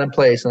transition plan in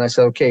place. And I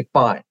said, okay,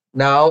 fine.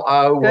 Now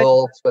I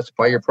will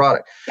specify your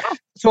product. Yeah.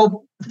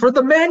 So for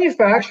the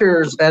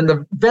manufacturers and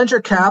the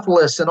venture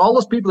capitalists and all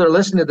those people that are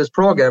listening to this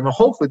program, and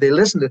hopefully they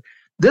listen to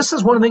this,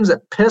 is one of the things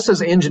that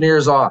pisses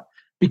engineers off.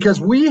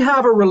 Because we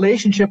have a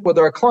relationship with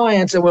our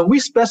clients, and when we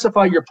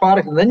specify your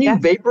product and then you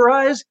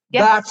vaporize,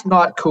 that's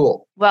not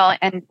cool. Well,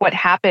 and what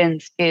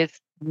happens is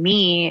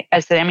me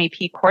as the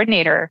MEP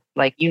coordinator,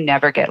 you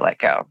never get let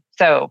go.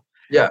 So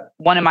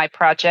one of my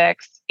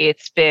projects,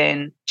 it's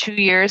been 2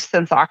 years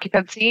since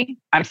occupancy.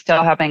 I'm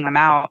still having them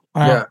out.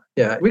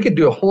 Yeah. We could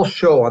do a whole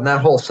show on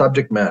that whole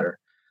subject matter.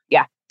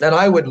 Yeah. And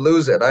I would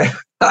lose it. I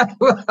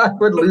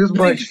would lose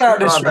my shit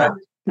on that.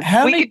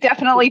 We could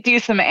definitely do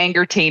some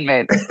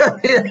angertainment.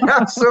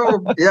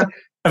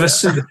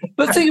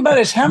 But think about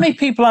this. How many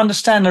people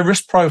understand the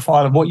risk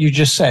profile of what you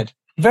just said?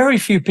 Very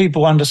few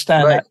people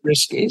understand that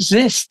risk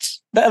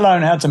exists, let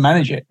alone how to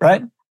manage it,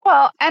 right?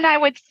 Well, and I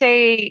would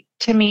say,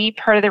 to me,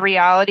 part of the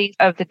reality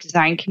of the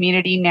design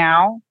community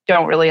now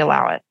don't really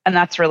allow it. And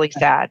that's really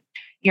sad.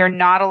 You're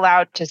not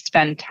allowed to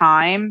spend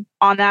time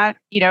on that.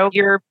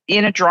 You're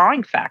in a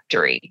drawing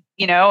factory,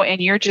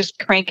 and you're just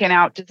cranking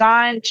out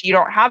designs. You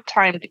don't have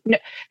time.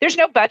 There's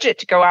no budget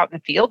to go out in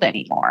the field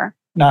anymore.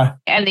 No.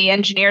 And the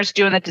engineers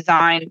doing the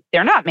design,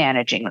 they're not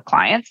managing the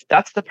clients.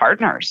 That's the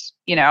partners.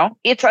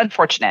 It's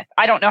unfortunate.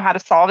 I don't know how to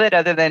solve it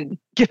other than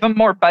give them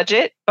more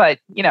budget. But,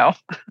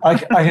 I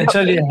can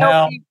tell you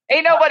how.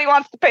 Ain't nobody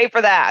wants to pay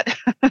for that.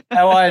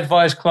 How I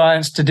advise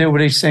clients to deal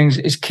with these things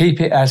is keep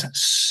it as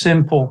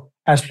simple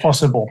as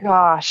possible.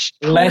 Gosh,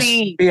 less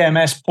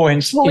BMS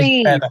points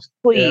is better.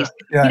 Please.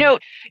 Yeah.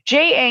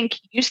 Jay Ank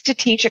used to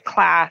teach a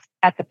class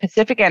at the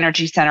Pacific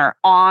Energy Center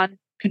on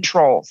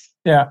controls.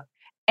 Yeah.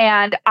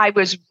 And I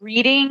was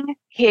reading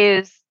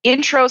his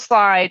intro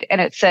slide and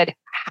it said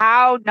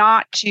how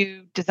not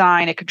to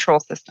design a control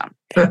system.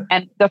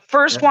 And the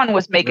first one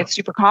was make it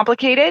super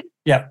complicated.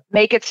 Yeah.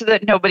 Make it so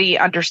that nobody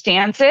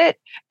understands it.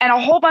 And a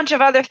whole bunch of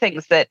other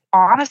things that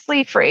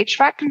honestly for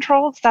HVAC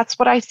controls, that's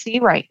what I see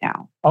right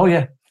now. Oh,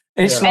 yeah.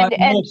 It's like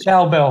more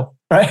cowbell,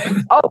 right?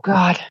 Oh,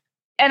 God.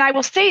 And I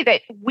will say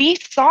that we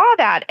saw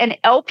that in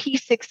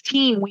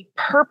LP16, we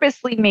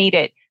purposely made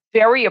it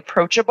very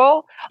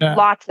approachable,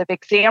 lots of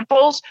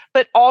examples,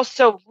 but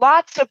also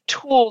lots of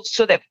tools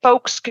so that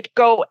folks could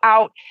go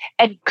out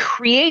and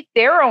create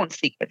their own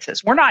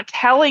sequences. We're not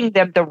telling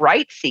them the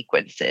right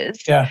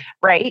sequences,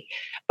 right?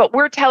 But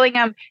we're telling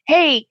them,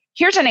 hey,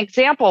 here's an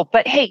example,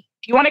 but hey,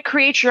 if you want to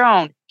create your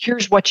own,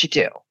 here's what you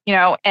do,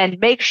 and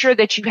make sure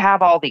that you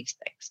have all these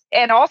things.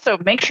 And also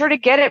make sure to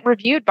get it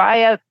reviewed by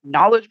a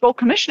knowledgeable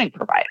commissioning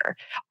provider.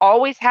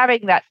 Always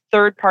having that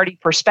third-party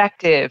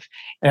perspective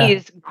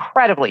is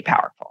incredibly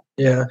powerful.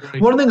 Yeah.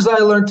 One of the things I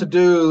learned to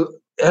do,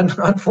 and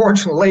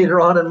unfortunately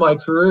later on in my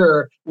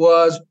career,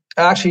 was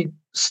actually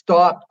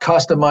stop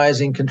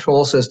customizing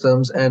control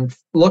systems and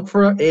look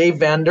for a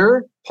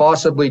vendor,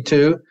 possibly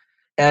two,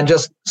 and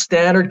just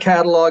standard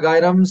catalog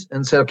items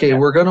and say, okay,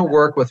 we're going to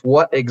work with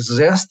what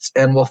exists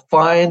and we'll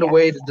find a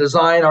way to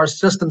design our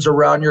systems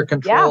around your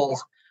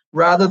controls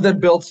rather than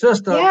build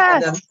systems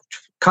and then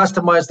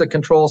customize the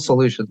control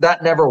solution.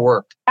 That never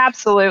worked.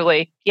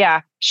 Absolutely.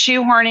 Yeah.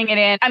 Shoehorning it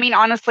in. I mean,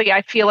 honestly,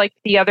 I feel like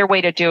the other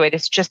way to do it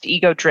is just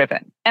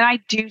ego-driven. And I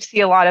do see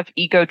a lot of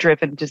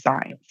ego-driven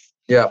designs.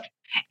 Yeah.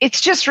 It's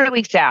just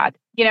really sad,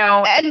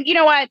 and you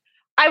know what?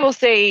 I will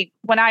say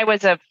when I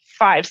was a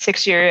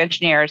 5-6 year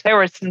engineer, there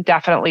was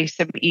definitely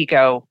some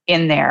ego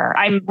in there.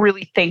 I'm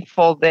really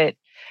thankful that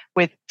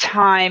with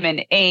time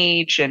and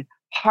age and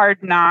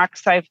hard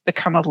knocks, I've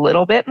become a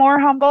little bit more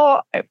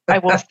humble. I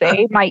will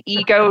say my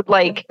ego,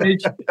 like,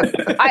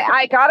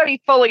 I got to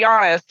be fully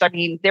honest. I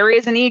mean, there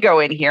is an ego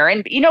in here.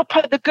 And,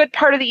 the good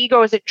part of the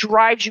ego is it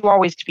drives you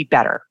always to be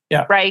better.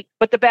 Yeah. Right.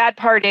 But the bad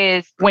part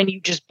is when you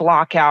just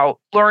block out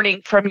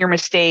learning from your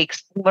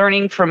mistakes,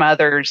 learning from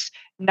others,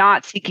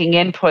 not seeking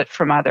input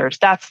from others.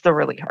 That's the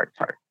really hard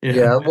part.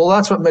 Yeah. Well,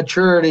 that's what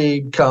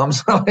maturity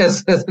comes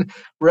is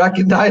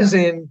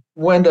recognizing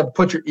when to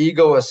put your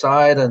ego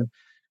aside. And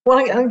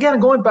again,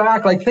 going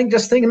back,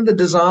 thinking of the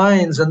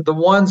designs, and the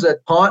ones that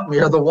haunt me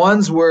are the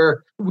ones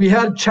where we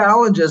had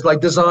challenges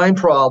like design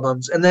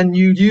problems, and then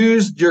you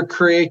used your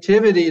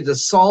creativity to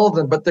solve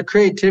them, but the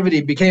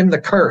creativity became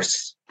the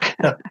curse.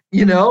 And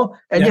you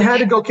had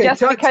to go, okay, just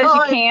because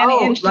you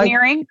can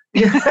engineering.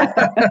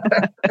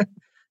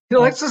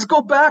 Let's just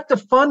go back to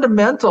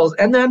fundamentals,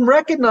 and then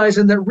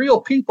recognizing that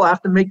real people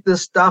have to make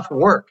this stuff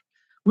work.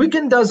 We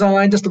can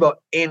design just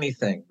about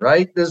anything,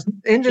 right? There's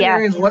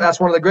engineering. Yes. That's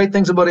one of the great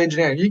things about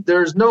engineering.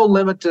 There's no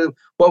limit to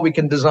what we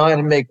can design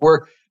and make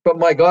work. But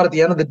my God, at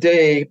the end of the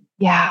day,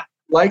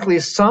 likely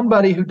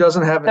somebody who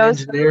doesn't have an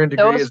engineering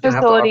degree is going to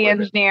have to facility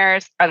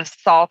engineers are the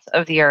salt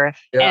of the earth.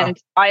 Yeah. And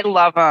I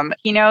love them.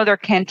 They're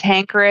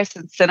cantankerous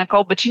and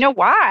cynical, but you know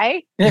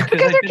why? Yeah,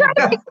 because they're trying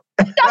to make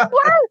stuff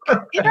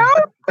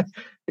work,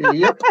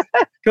 Yep.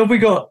 God, we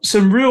got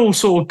some real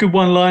sort of good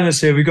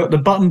one-liners here. We got the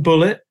button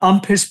bullet,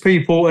 unpissed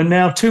people, and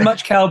now too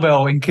much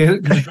cowbell in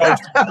control.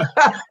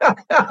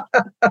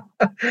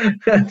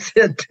 That's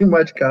it. Too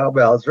much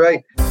cowbell. That's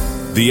right.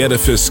 The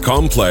Edifice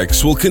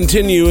Complex will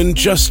continue in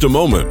just a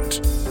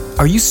moment.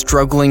 Are you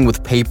struggling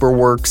with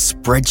paperwork,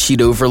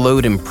 spreadsheet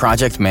overload, and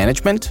project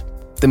management?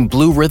 Then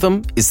Blue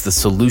Rhythm is the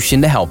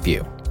solution to help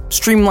you.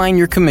 Streamline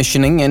your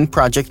commissioning and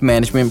project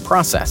management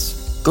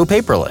process. Go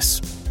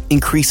paperless.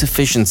 Increase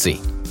efficiency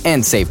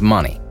and save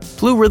money.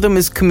 Blue Rhythm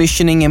is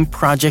commissioning and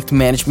project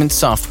management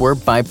software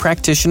by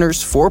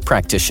practitioners for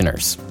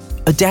practitioners,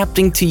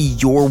 adapting to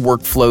your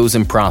workflows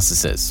and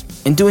processes,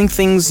 and doing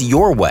things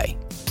your way.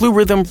 Blue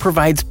Rhythm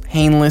provides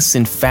painless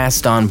and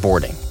fast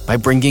onboarding by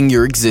bringing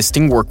your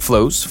existing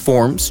workflows,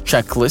 forms,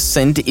 checklists,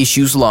 and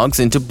issues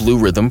logs into Blue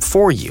Rhythm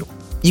for you.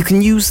 You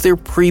can use their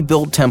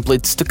pre-built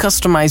templates to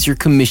customize your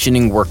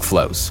commissioning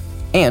workflows.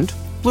 And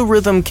Blue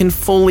Rhythm can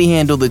fully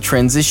handle the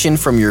transition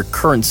from your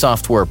current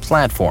software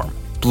platform.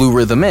 Blue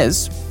Rhythm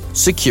is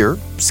secure,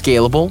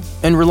 scalable,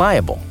 and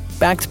reliable,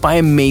 backed by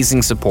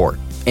amazing support,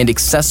 and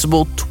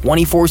accessible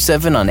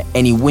 24/7 on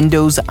any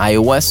Windows,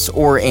 iOS,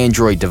 or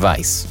Android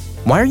device.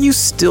 Why are you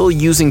still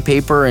using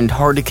paper and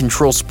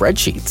hard-to-control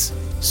spreadsheets?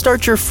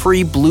 Start your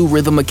free Blue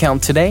Rhythm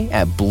account today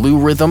at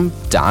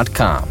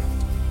bluerhythm.com.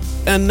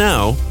 And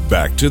now,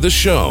 back to the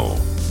show.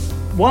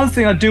 One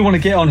thing I do want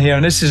to get on here,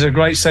 and this is a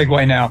great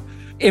segue now.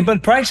 In the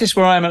practice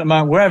where I am at the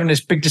moment, we're having this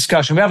big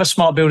discussion. We have a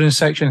smart building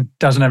section,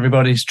 doesn't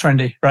everybody? It's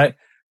trendy, right?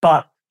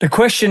 But the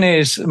question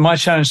is, my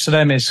challenge to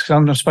them is, because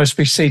I'm not supposed to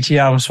be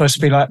CTO, I'm supposed to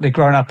be like the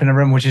grown up in a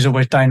room, which is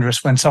always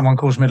dangerous when someone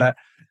calls me that.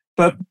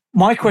 But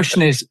my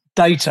question is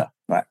data,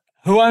 right?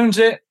 Who owns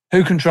it?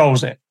 Who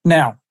controls it?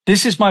 Now,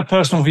 this is my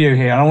personal view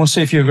here, and I want to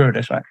see if you agree with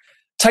this, right?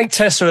 Take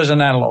Tesla as an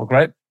analog,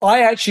 right?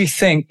 I actually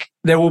think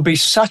there will be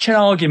such an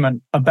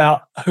argument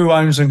about who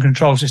owns and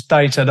controls this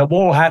data that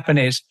what will happen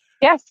is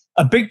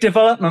a big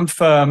development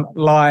firm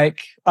like,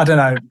 I don't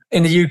know,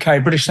 in the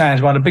UK, British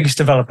Sands, one of the biggest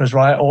developers,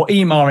 right? Or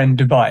Emaar in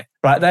Dubai,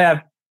 right? They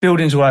have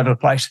buildings all over the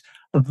place.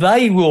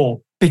 They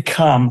will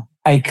become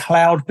a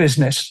cloud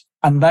business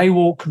and they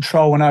will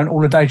control and own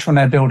all the data on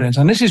their buildings.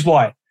 And this is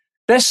why.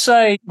 Let's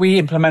say we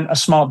implement a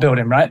smart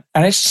building, right?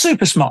 And it's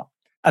super smart.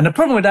 And the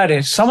problem with that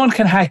is someone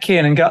can hack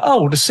in and go,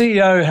 oh, the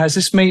CEO has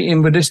this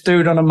meeting with this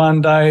dude on a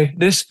Monday,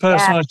 this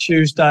person on a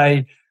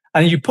Tuesday.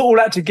 And you put all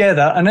that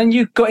together and then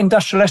you've got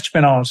industrial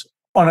espionage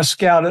on a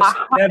scale that's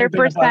 100%.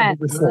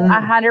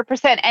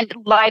 100%. And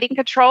lighting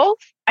controls.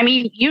 I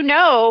mean, you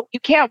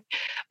can't,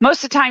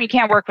 most of the time you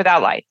can't work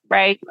without light,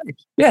 right?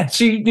 Yeah.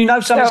 So you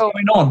know something's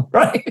going on,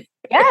 right?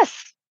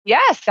 Yes.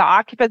 Yes. The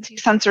occupancy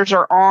sensors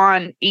are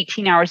on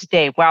 18 hours a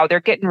day. Wow.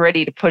 They're getting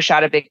ready to push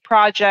out a big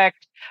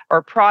project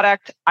or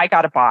product. I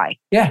got to buy.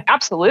 Yeah.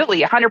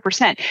 Absolutely.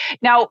 100%.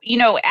 Now,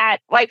 at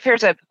Light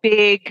Fair's a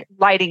big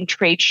lighting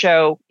trade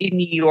show in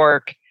New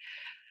York.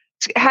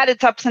 Had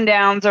its ups and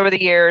downs over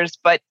the years,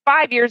 but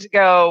 5 years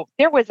ago,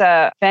 there was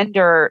a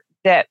vendor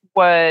that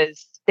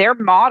was, their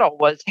model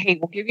was, hey,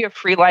 we'll give you a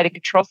free lighting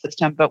control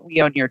system, but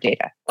we own your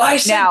data. I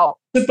said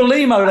to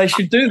Belimo, they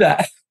should do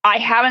that. I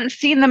haven't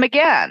seen them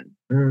again.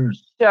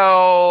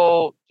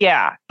 So,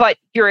 yeah, but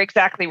you're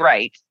exactly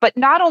right. But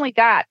not only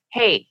that,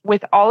 hey,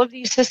 with all of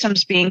these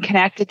systems being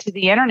connected to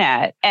the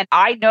internet, and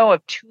I know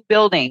of 2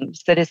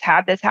 buildings that has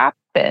had this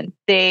happen,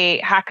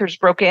 hackers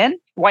broke in,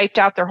 wiped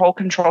out their whole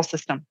control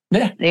system.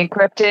 Yeah. They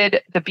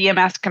encrypted the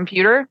BMS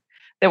computer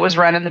that was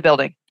running the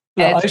building.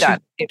 And it's done.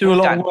 It was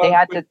done.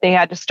 They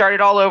had to start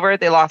it all over.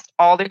 They lost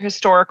all their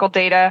historical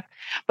data.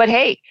 But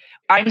hey,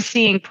 I'm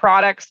seeing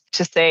products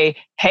to say,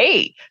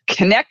 hey,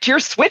 connect your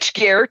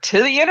switchgear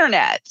to the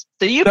internet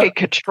so you can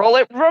control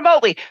it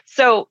remotely.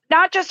 So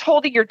not just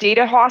holding your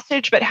data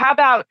hostage, but how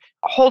about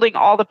holding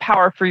all the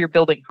power for your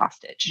building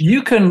hostage?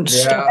 You can.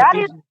 Yeah. That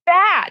is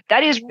bad.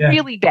 That is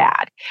really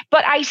bad.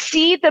 But I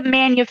see the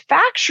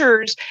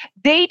manufacturers,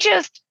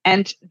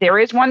 and there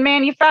is one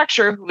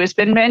manufacturer who has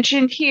been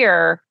mentioned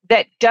here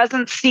that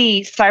doesn't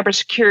see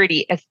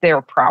cybersecurity as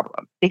their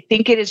problem. They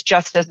think it is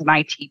just as an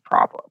IT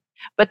problem.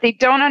 But they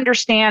don't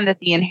understand that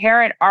the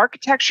inherent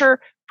architecture,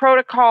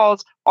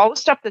 protocols, all the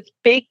stuff that's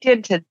baked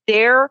into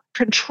their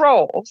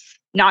controls,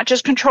 not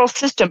just control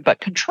system, but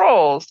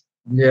controls,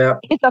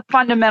 is a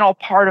fundamental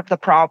part of the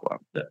problem.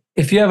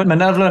 If you have a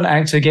benevolent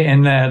actor get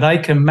in there, they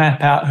can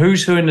map out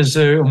who's who in the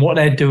zoo and what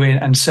they're doing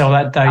and sell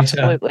that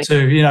data to,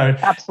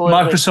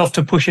 Microsoft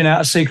to pushing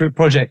out a secret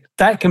project.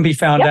 That can be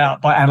found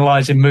out by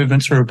analyzing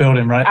movements through a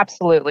building, right?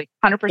 Absolutely.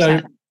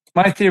 100%. So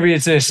my theory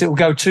is this: it will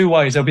go two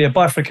ways. There'll be a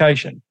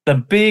bifurcation. The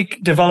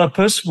big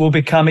developers will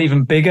become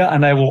even bigger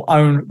and they will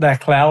own their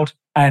cloud,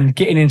 and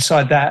getting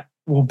inside that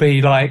will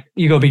be like,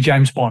 you got to be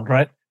James Bond,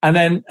 right? And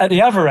then at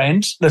the other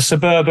end, the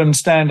suburban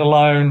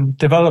standalone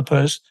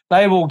developers,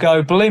 they will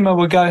go, Belima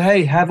will go,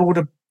 hey, have all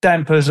the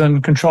dampers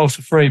and controls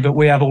for free, but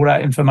we have all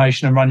that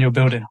information and run your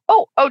building.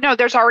 Oh no,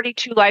 there's already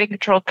 2 lighting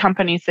control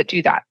companies that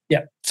do that.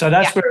 Yeah. So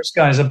that's where it's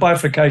going. There's a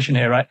bifurcation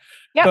here, right?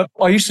 Yeah. But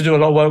I used to do a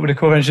lot of work with the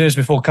Corps of Engineers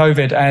before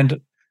COVID,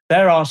 and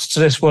their answer to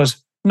this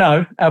was,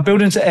 no, our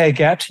buildings are air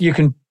gapped. You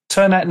can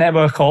turn that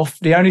network off.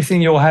 The only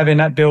thing you'll have in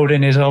that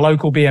building is a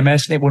local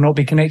BMS, and it will not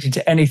be connected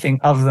to anything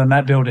other than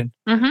that building.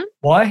 Mm-hmm.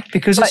 Why?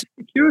 Because it's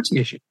a security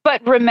issue.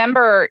 But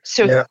remember,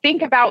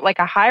 think about like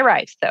a high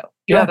rise, though.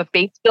 You have a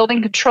base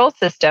building control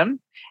system,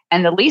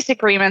 and the lease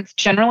agreements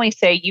generally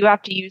say you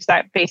have to use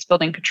that base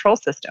building control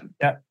system.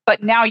 Yeah.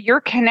 But now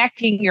you're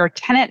connecting your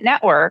tenant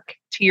network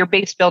to your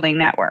base building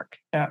network.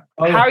 Yeah.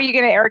 How are you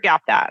going to air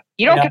gap that?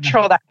 You don't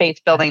control that base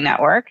building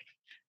network.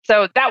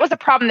 So that was a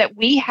problem that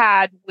we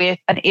had with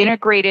an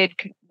integrated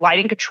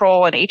lighting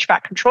control and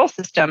HVAC control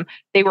system.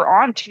 They were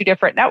on 2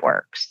 different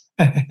networks.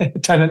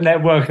 Tenant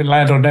network and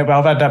landlord network.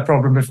 I've had that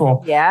problem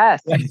before.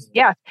 Yes.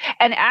 Yes.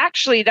 And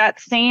actually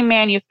that same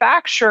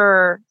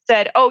manufacturer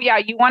said, oh yeah,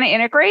 you want to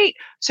integrate?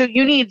 So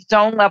you need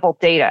zone level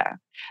data.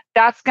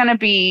 That's going to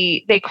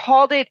be, they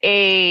called it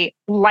a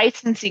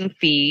licensing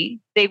fee.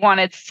 They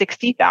wanted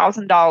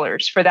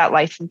 $60,000 for that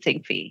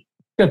licensing fee.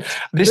 Good.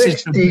 This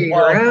is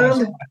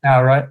 $60,000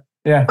 now, right?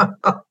 Yeah.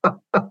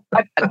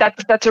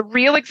 That's a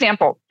real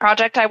example.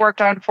 Project I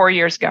worked on 4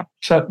 years ago.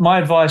 So my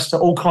advice to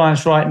all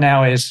clients right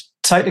now is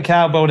take the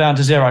cowbell down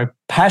to 0.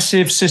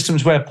 Passive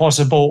systems where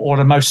possible, or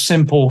the most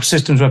simple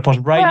systems where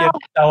possible. Radio,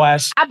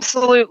 OS.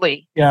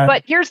 Absolutely. Yeah.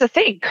 But here's the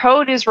thing.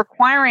 Code is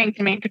requiring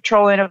command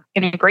control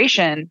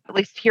integration. At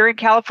least here in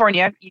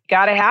California, you've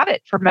got to have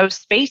it for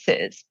most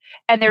spaces.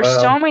 And there's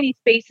so many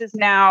spaces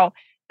now.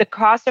 The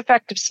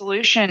cost-effective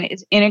solution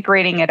is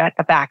integrating it at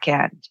the back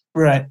end.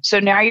 Right. So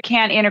now you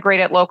can't integrate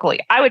it locally.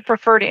 I would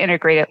prefer to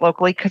integrate it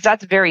locally because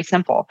that's very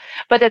simple.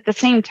 But at the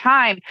same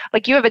time,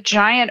 like you have a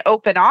giant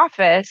open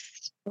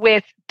office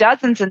with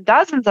dozens and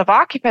dozens of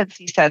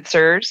occupancy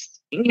sensors.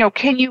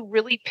 Can you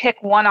really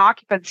pick one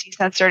occupancy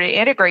sensor to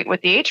integrate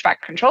with the HVAC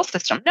control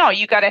system? No,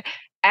 you got to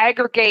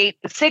aggregate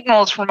the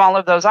signals from all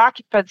of those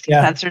occupancy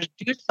sensors,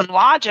 do some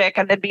logic,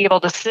 and then be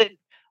able to send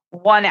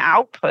one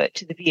output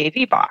to the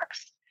VAV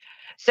box.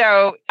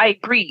 So I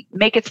agree,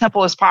 make it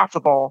simple as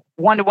possible.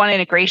 One-to-one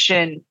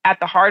integration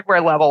at the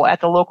hardware level, at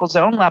the local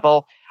zone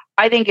level,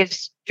 I think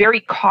is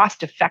very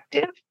cost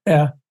effective,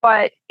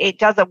 but it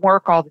doesn't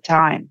work all the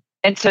time.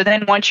 And so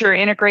then once you're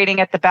integrating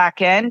at the back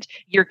end,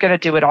 you're going to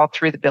do it all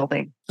through the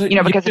building,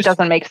 because it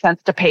doesn't make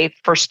sense to pay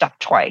for stuff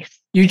twice.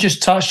 You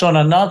just touched on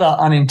another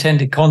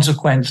unintended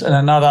consequence and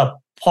another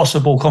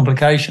possible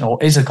complication, or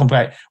is a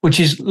complication, which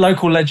is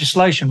local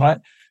legislation, right?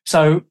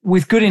 So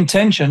with good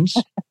intentions,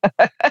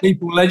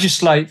 people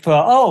legislate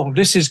for,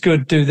 this is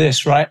good, do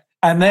this, right?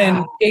 And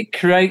then it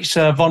creates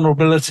a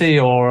vulnerability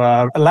or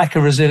a lack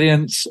of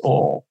resilience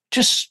or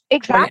just...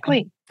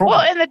 Exactly.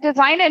 Well, and the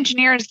design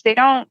engineers,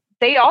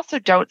 they also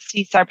don't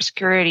see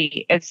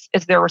cybersecurity as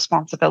their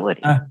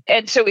responsibility.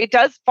 And so it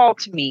does fall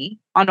to me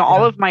on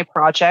all of my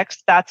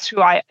projects. That's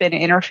who I've been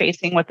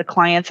interfacing with the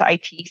client's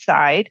IT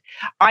side.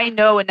 I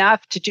know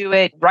enough to do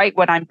it right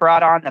when I'm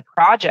brought on the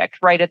project,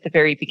 right at the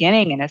very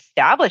beginning, and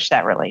establish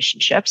that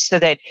relationship so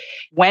that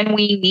when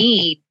we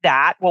need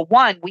that, well,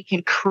 one, we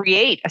can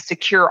create a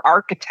secure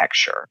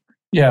architecture.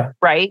 Yeah.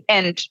 Right.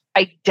 And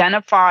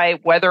identify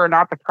whether or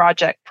not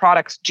the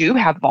products do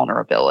have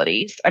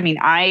vulnerabilities. I mean,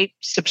 I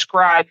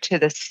subscribe to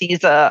the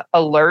CISA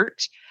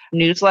alert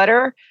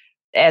newsletter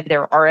and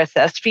their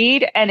RSS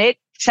feed, and it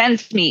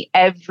sends me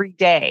every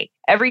day.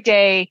 Every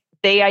day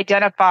they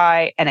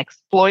identify an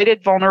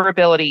exploited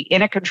vulnerability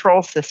in a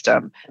control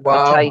system. Wow.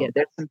 I'll tell you,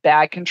 there's some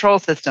bad control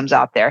systems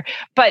out there.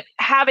 But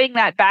having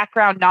that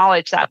background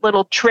knowledge, that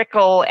little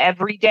trickle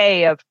every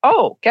day of,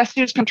 guess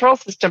whose control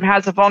system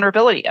has a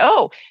vulnerability?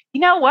 Oh, you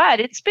know what?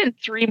 It's been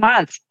 3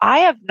 months. I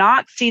have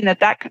not seen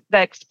that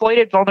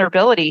exploited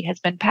vulnerability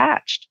has been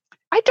patched.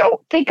 I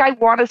don't think I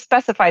want to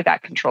specify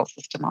that control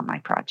system on my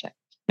project.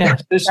 Yeah,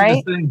 this right?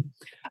 is the thing.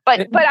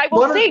 But I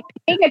will say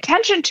paying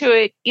attention to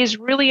it is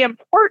really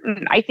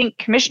important. I think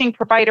commissioning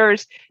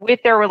providers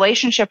with their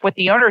relationship with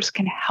the owners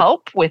can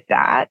help with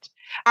that.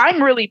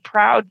 I'm really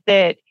proud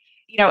that,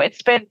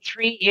 it's been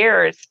 3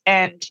 years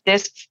and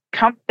this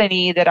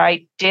company that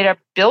I did a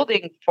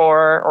building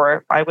for,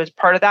 or I was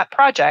part of that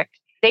project,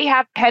 they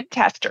have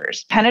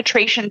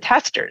penetration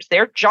testers.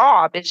 Their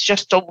job is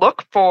just to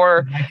look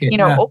for,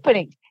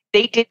 openings.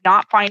 They did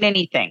not find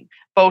anything,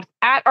 both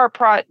at our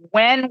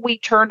when we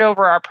turned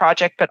over our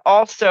project, but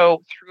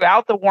also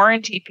throughout the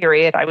warranty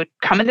period. I would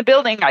come in the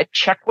building, I'd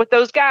check with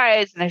those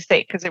guys, and they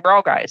say, because they were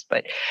all guys,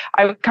 but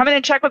I would come in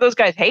and check with those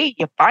guys. Hey,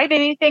 you find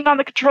anything on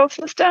the control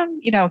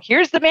system?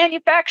 Here's the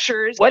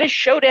manufacturers. What does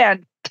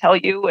Shodan tell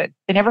you? And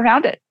they never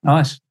found it.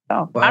 Nice.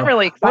 So wow. I'm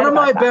really excited. One of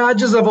my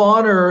badges of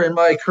honor in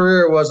my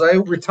career was I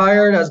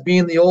retired as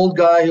being the old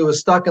guy who was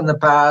stuck in the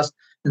past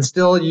and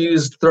still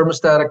used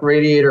thermostatic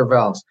radiator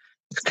valves.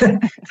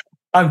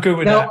 I'm good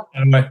with that.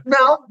 Anyway.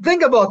 Now,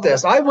 think about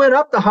this. I went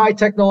up to high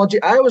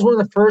technology. I was one of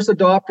the first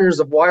adopters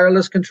of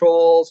wireless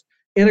controls,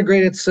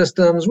 integrated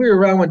systems. We were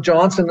around when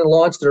Johnson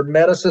launched their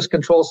Metasys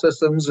control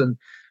systems. And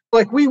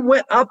we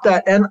went up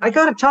that. And I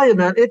got to tell you,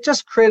 man, it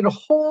just created a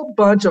whole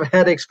bunch of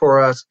headaches for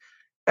us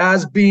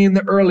as being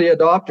the early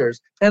adopters.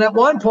 And at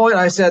one point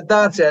I said,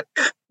 that's it.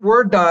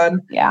 We're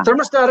done. Yeah.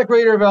 Thermostatic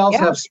radiator valves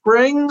have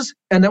springs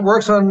and it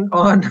works on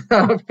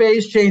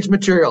phase change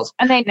materials.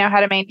 And they know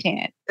how to maintain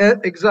it.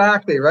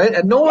 Exactly, right?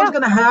 And no one's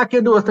going to hack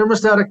into a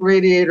thermostatic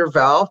radiator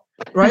valve,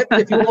 right?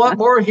 If you want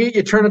more heat,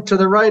 you turn it to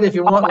the right. If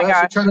you want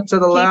less, you turn it to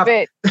the left.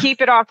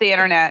 Keep it off the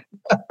internet.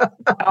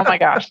 Oh my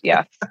gosh,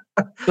 yes.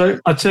 So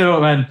I'll tell you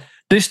what, man,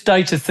 this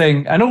data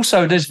thing, and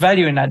also there's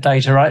value in that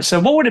data, right? So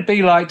what would it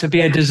be like to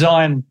be a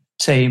design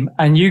team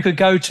and you could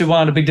go to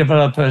one of the big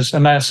developers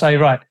and they'll say,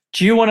 right,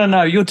 do you want to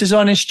know, you're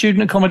designing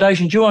student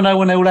accommodation, do you want to know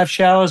when they all have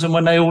showers and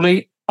when they all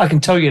eat? I can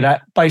tell you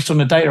that based on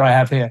the data I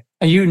have here.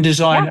 And you can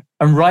design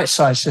and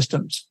right-size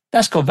systems.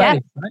 That's got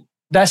value, right?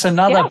 That's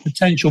another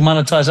potential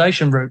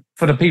monetization route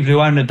for the people who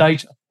own the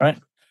data, right?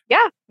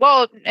 Yeah.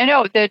 Well,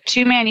 the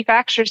two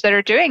manufacturers that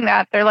are doing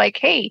that, they're like,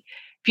 hey,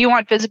 if you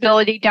want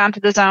visibility down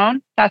to the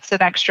zone, that's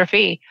an extra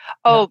fee.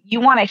 Oh, you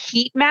want a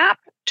heat map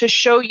to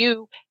show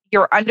you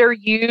your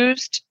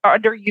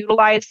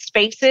underutilized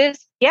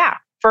spaces? Yeah.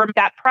 For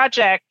that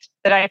project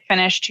that I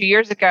finished 2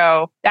 years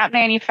ago, that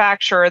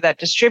manufacturer, that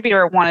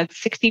distributor wanted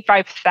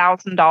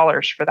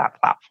 $65,000 for that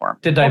platform.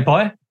 Did they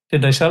buy it?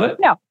 Did they sell it?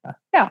 No.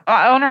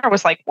 Our owner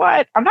was like,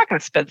 what? I'm not going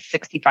to spend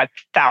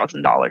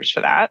 $65,000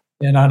 for that.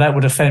 Yeah, no, that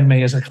would offend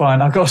me as a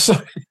client. I've got to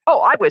say.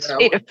 Oh,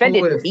 it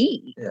offended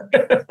me. Yeah.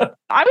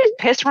 I was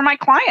pissed for my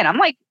client. I'm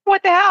like,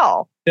 what the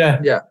hell?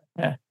 Yeah.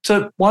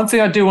 So one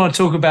thing I do want to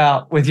talk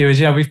about with you is,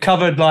 we've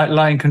covered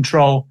lighting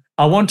control.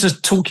 I want to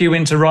talk you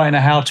into writing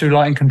a how-to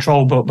lighting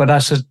control book, but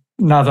that's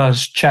another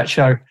chat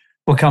show.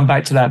 We'll come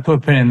back to that, put a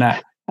pin in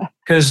that.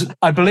 Because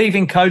I believe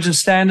in codes and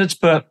standards,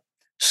 but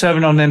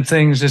serving on them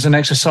things is an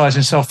exercise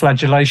in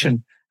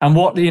self-flagellation. And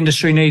what the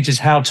industry needs is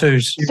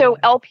how-tos. So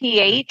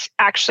LP8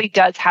 actually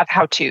does have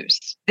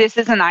how-tos. This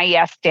is an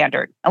IES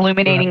standard,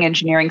 Illuminating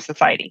Engineering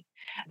Society.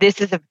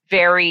 This is a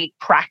very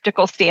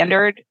practical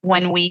standard.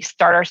 When we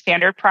start our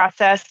standard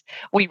process,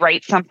 we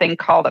write something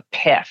called a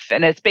PIF,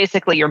 and it's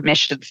basically your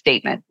mission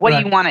statement. What do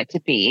you want it to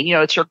be?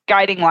 It's your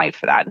guiding light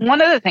for that. And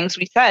one of the things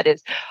we said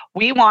is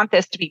we want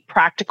this to be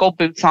practical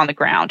boots on the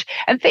ground.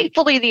 And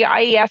thankfully, the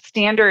IES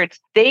standards,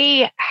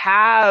 they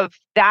have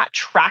that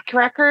track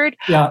record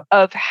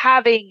of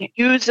having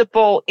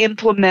usable,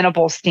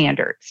 implementable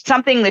standards,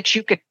 something that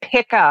you could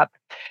pick up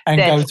and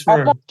that's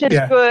almost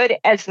as good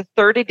as the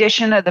third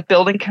edition of the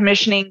Building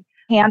Commissioning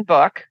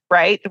Handbook,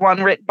 right? The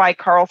one written by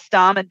Carl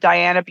Stumm and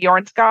Diana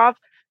Bjornskov.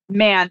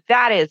 Man,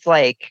 that is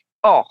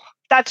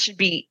that should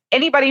be,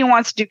 anybody who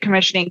wants to do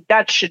commissioning,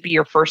 that should be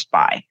your first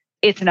buy.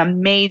 It's an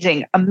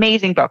amazing,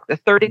 amazing book. The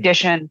third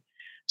edition,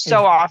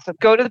 so awesome.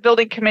 Go to the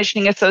Building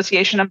Commissioning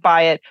Association and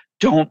buy it.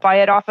 Don't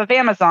buy it off of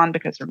Amazon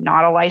because they're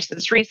not a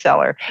licensed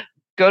reseller.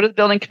 Go to the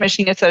Building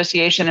Commissioning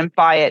Association and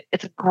buy it.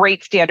 It's a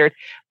great standard.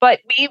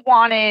 But we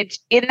wanted,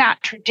 in that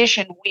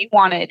tradition, we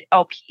wanted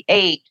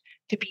LP8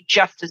 to be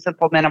just as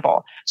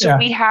implementable. So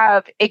we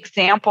have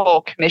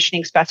example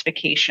commissioning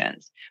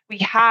specifications. We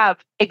have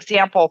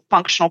example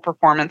functional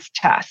performance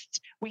tests.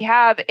 We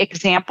have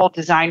example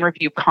design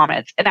review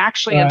comments and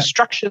actually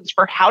instructions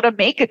for how to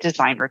make a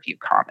design review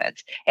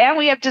comments. And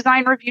we have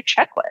design review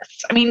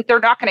checklists. I mean, they're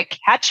not going to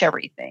catch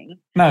everything.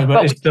 No,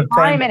 but it's the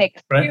time and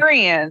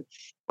experience,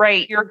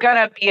 right? You're going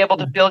to be able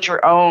to build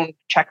your own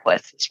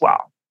checklist as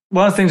well.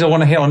 One of the things I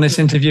want to hit on this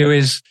interview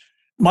is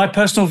my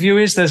personal view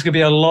is there's going to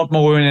be a lot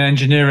more women in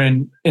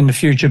engineering in the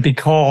future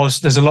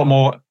because there's a lot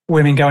more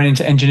women going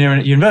into engineering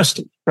at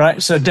university,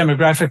 right? So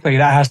demographically,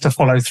 that has to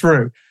follow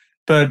through.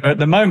 But at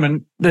the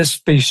moment, let's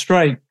be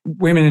straight,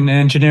 women in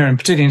engineering,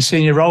 particularly in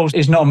senior roles,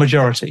 is not a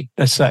majority,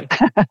 let's say.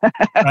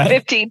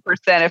 Right? 15%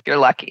 if you're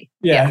lucky.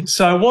 Yeah.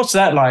 So what's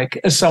that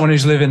like as someone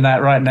who's living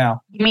that right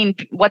now? You mean,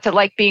 what's it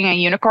like being a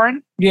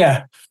unicorn?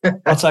 Yeah.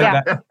 I'll take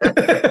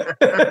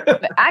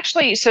that.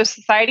 Actually, so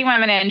Society of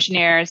Women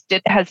Engineers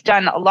has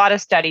done a lot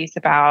of studies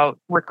about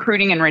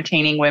recruiting and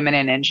retaining women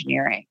in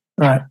engineering.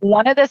 Right.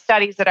 One of the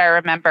studies that I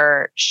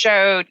remember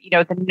showed,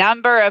 the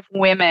number of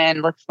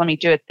women, let me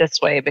do it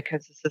this way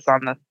because this is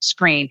on the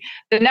screen,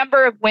 the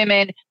number of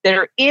women that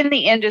are in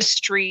the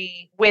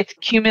industry with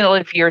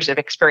cumulative years of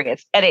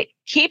experience. And it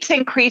keeps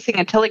increasing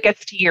until it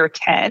gets to year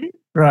 10.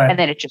 Right. And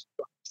then it just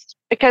drops.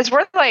 Because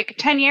we're like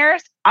 10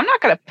 years, I'm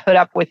not going to put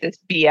up with this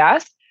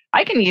BS.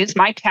 I can use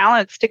my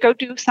talents to go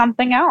do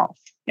something else,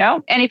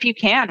 And if you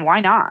can, why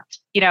not?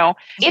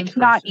 It's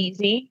not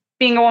easy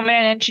being a woman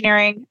in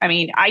engineering. I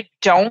mean, I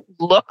don't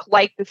look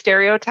like the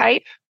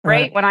stereotype,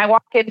 right? When I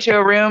walk into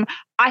a room,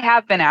 I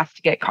have been asked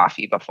to get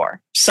coffee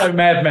before. So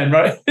Mad Men,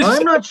 right?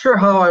 I'm not sure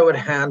how I would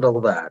handle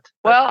that.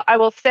 Well, I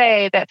will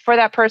say that for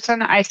that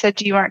person, I said,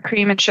 do you want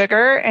cream and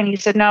sugar? And he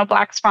said, no,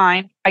 black's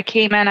fine. I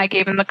came in, I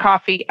gave him the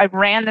coffee. I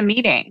ran the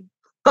meeting.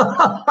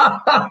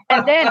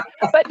 And then,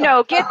 but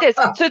no, get this.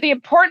 So the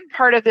important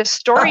part of this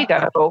story,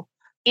 though,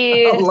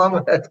 is I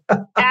love it.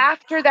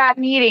 After that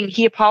meeting,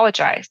 he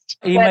apologized.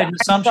 He made an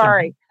assumption.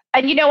 Sorry.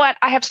 And you know what?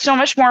 I have so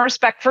much more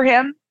respect for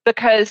him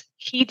because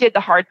he did the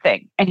hard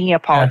thing and he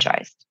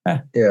apologized.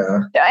 Yeah.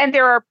 And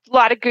there are a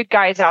lot of good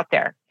guys out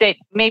there that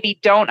maybe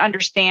don't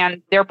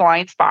understand their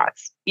blind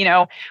spots.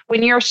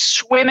 When you're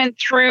swimming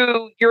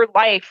through your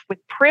life with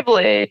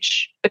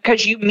privilege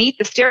because you meet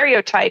the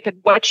stereotype and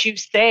what you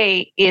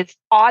say is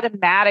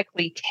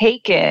automatically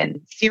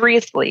taken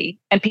seriously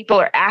and people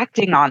are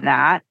acting on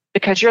that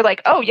because you're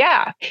like, oh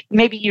yeah,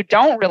 maybe you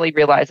don't really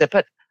realize it,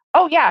 but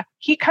oh yeah,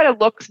 he kind of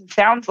looks and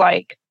sounds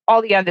like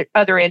all the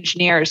other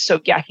engineers.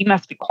 So yeah, he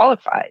must be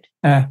qualified.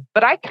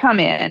 But I come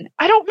in,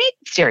 I don't meet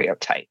the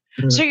stereotype.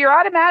 Mm-hmm. So you're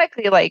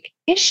automatically like,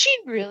 is she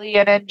really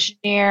an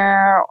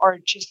engineer or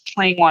just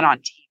playing one on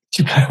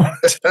TV?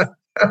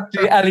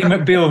 The Ally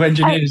McBeal of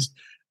engineers.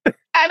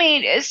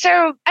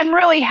 So I'm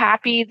really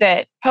happy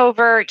that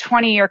over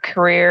 20-year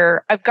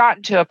career, I've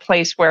gotten to a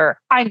place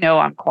where I know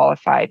I'm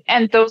qualified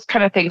and those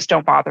kind of things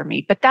don't bother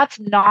me. But that's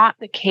not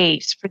the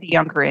case for the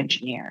younger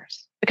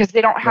engineers because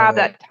they don't have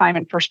that time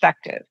and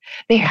perspective.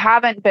 They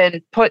haven't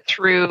been put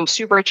through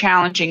super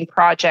challenging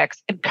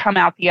projects and come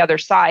out the other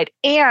side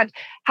and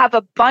have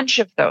a bunch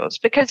of those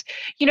because,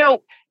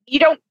 you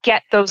don't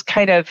get those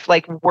kind of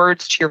like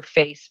words to your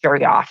face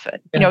very often.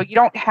 You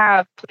don't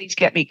have please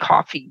get me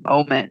coffee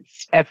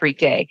moments every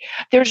day.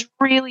 There's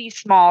really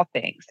small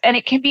things. And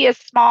it can be as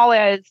small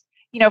as,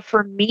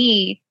 for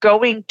me,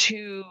 going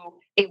to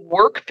a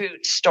work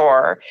boot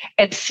store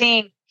and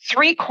seeing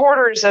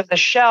 3/4 of the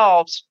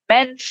shelves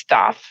men's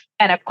stuff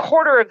and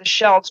 1/4 of the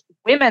shelves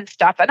women's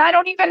stuff. And I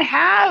don't even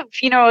have,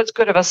 as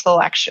good of a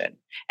selection.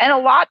 And a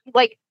lot,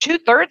 like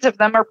 2/3 of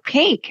them are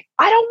pink.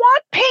 I don't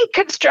want pink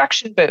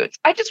construction boots.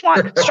 I just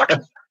want construction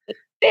boots that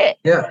fit.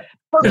 Yeah.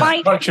 For my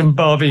construction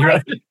Barbie,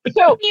 right?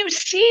 So you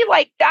see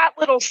like that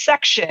little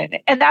section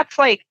and that's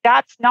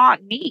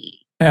not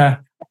me. Yeah.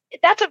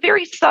 That's a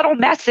very subtle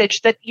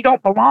message that you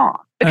don't belong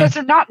because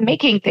they're not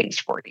making things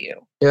for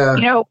you.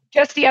 Yeah.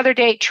 Just the other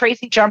day,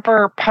 Tracy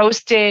Jumper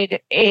posted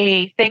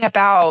a thing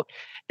about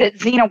that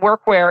Xena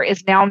Workwear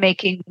is now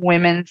making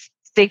women's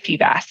safety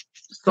vests.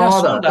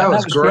 Saw that. That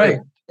was great.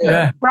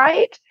 Yeah.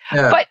 Right?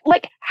 Yeah. But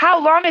like,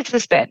 how long has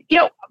this been?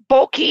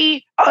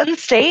 Bulky,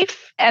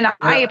 unsafe. And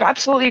I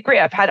absolutely agree.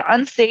 I've had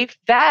unsafe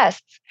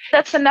vests.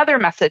 That's another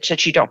message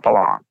that you don't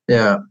belong.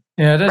 Yeah.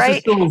 Yeah, that's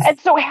right. And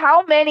so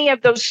how many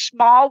of those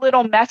small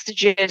little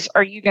messages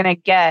are you going to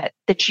get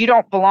that you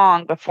don't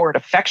belong before it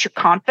affects your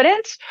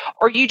confidence?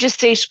 Or you just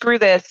say, screw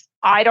this,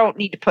 I don't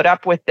need to put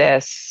up with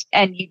this.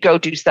 And you go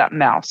do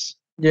something else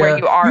where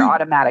you are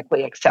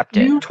automatically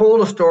accepted. You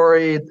told a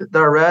story that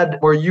I read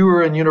where you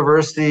were in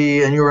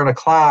university and you were in a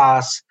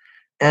class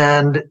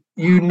and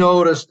you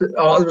noticed that,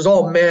 it was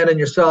all men and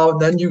yourself.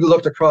 And then you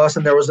looked across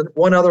and there was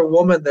one other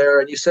woman there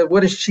and you said,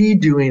 what is she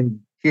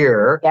doing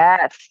here?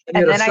 Yes.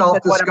 And then I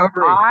said, what am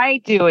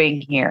I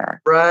doing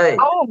here? Right.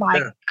 Oh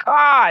my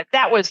God.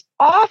 That was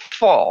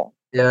awful.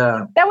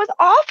 Yeah. That was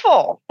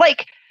awful.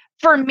 Like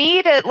for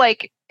me to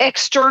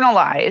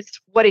externalize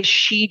what is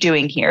she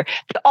doing here?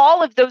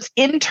 All of those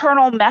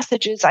internal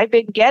messages I've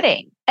been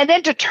getting. And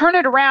then to turn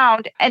it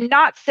around and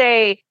not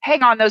say,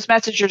 hang on, those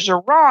messages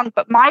are wrong.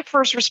 But my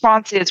first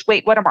response is,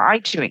 wait, what am I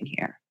doing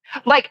here?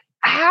 Like,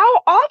 how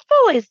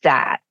awful is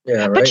that?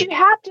 Yeah, right. But you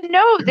have to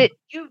know that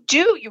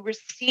you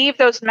receive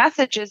those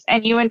messages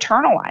and you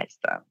internalize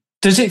them.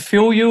 Does it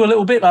fuel you a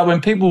little bit? Like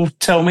when people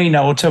tell me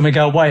no or tell me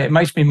go away, it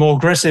makes me more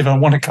aggressive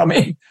and want to come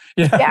in.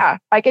 Yeah,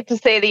 I get to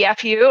say the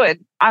F you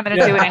and I'm going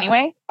to do it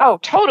anyway. Oh,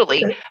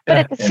 totally. But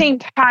at the same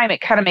time,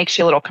 it kind of makes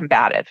you a little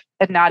combative.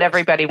 And not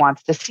everybody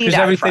wants to see that.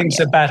 Because everything's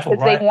a battle, right?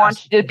 Because they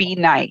want you to be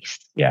nice.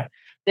 Yeah.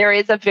 There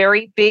is a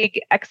very big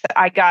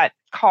I got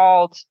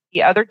called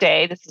the other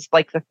day. This is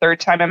like the third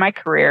time in my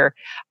career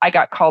I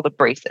got called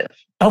abrasive.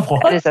 Oh,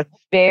 what? That is a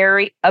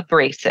very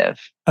abrasive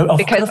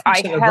because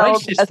I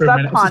held a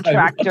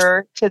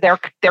subcontractor to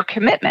their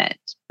commitment.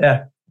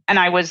 Yeah. And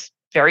I was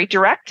very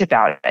direct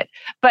about it.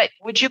 But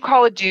would you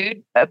call a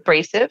dude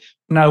abrasive?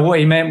 No, what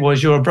he meant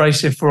was you're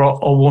abrasive for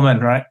a woman,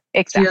 right?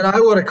 Exactly. See, and I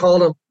would have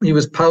called him, he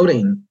was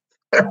pouting.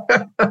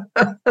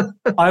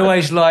 I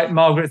always like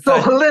Margaret So,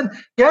 Thatcher. Lynn,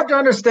 you have to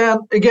understand,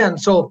 again,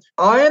 so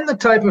I am the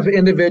type of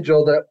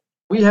individual that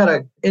we had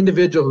an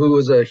individual who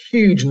was a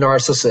huge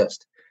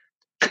narcissist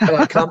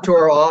come to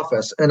our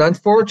office. And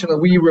unfortunately,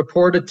 we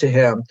reported to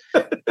him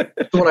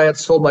when I had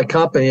sold my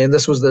company, and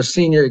this was the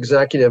senior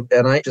executive,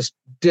 and I just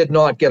did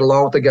not get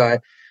along with the guy.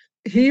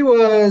 He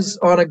was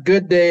on a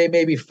good day,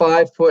 maybe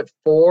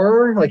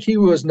 5'4", like he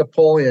was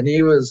Napoleon.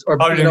 He was,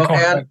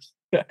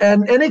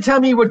 and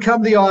anytime he would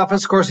come to the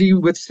office, of course, he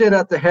would sit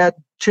at the head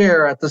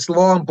chair at this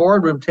long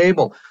boardroom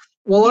table.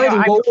 Well,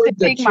 I lowered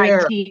the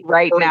chair. My tea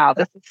right now.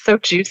 This is so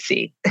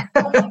juicy.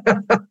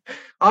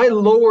 I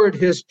lowered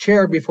his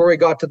chair before he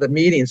got to the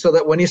meeting so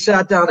that when he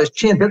sat down, his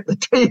chin hit the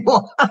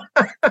table.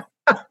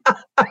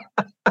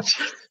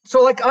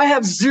 So, like, I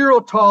have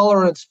zero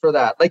tolerance for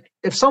that. Like,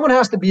 if someone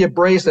has to be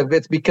abrasive,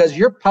 it's because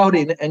you're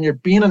pouting and you're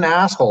being an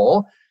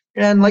asshole.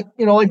 And like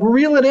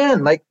reel it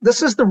in. Like,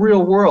 this is the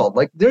real world.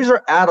 Like, these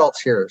are adults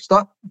here.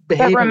 Stop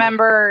behaving. But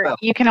remember,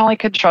 you can only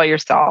control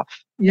yourself.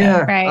 Yeah.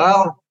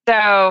 Right.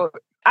 So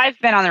I've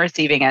been on the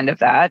receiving end of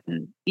that.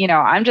 And,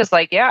 I'm just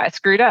like, yeah, I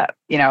screwed up.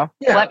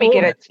 Let me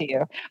get it to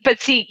you.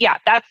 But see, yeah,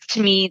 that's,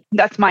 to me,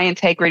 that's my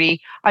integrity.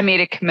 I made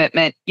a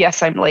commitment.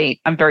 Yes, I'm late.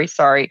 I'm very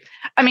sorry.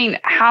 I mean,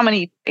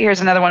 here's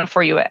another one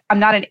for you. I'm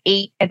not an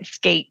 8 and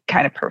skate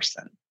kind of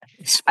person.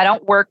 I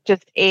don't work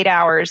just 8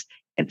 hours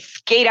and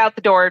skate out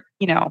the door,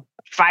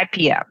 5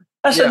 p.m.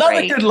 That's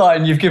another good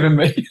line you've given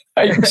me.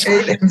 8 and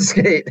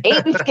skate.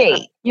 8 and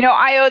skate.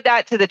 I owe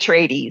that to the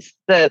tradies,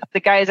 the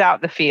guys out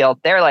in the field.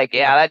 They're like,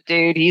 yeah, that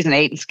dude, he's an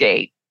 8 and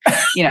skate.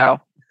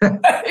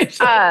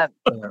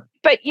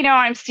 But,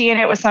 I'm seeing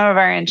it with some of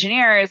our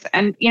engineers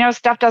and,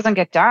 stuff doesn't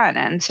get done.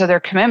 And so their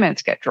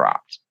commitments get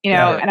dropped,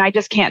 and I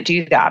just can't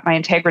do that. My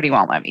integrity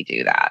won't let me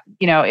do that.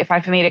 If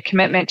I've made a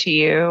commitment to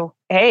you,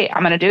 hey,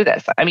 I'm going to do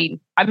this. I mean,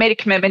 I've made a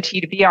commitment to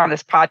you to be on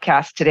this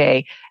podcast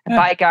today. And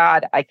by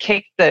God, I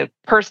kicked the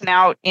person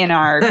out in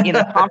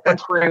the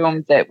conference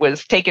room that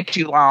was taking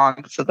too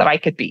long so that I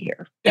could be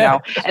here,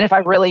 and if I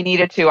really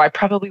needed to, I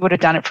probably would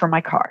have done it from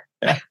my car.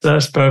 Yeah,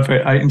 that's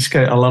perfect. 8 and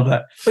skate. I love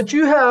that. But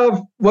you have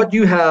what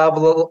you have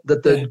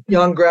that the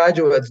young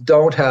graduates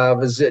don't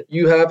have is that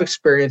you have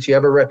experience, you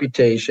have a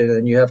reputation,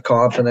 and you have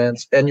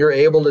confidence, and you're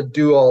able to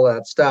do all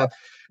that stuff.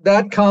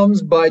 That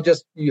comes by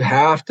you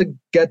have to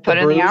get the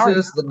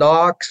bruises, the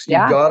knocks. You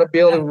got to be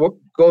able to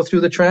go through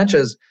the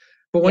trenches.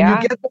 But when you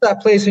get to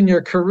that place in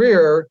your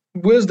career,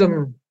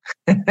 wisdom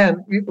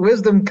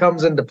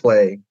comes into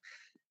play.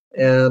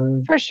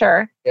 And for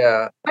sure.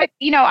 Yeah. But,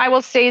 I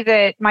will say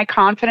that my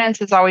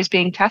confidence is always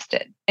being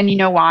tested. And you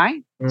know why?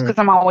 It's because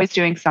I'm always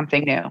doing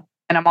something new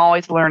and I'm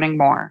always learning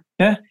more.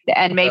 Yeah.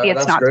 And maybe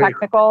it's not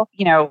technical,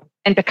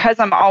 and because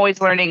I'm always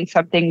learning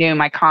something new,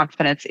 my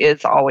confidence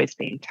is always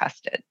being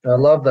tested. I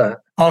love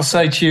that. I'll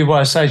say to you what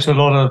I say to a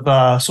lot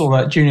of sort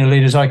of like junior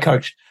leaders I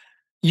coach.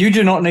 You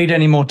do not need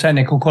any more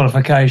technical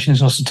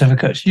qualifications or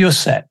certificates. You're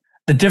set.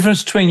 The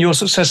difference between your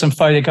success and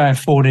failure going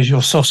forward is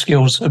your soft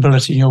skills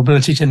ability, your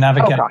ability to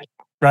navigate.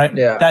 Right?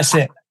 Yeah. That's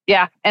it.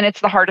 Yeah. And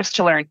it's the hardest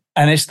to learn.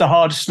 And it's the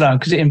hardest to learn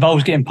because it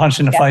involves getting punched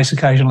in the face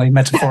occasionally,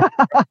 metaphorically.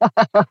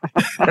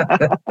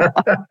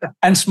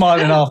 And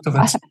smiling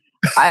afterwards.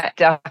 I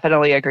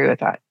definitely agree with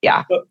that.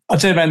 Yeah. I'll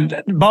tell you,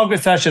 man,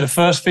 Margaret Thatcher, the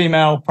first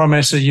female Prime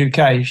Minister of the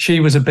UK, she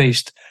was a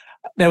beast.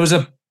 There was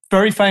a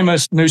very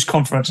famous news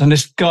conference and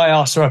this guy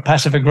asked her a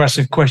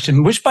passive-aggressive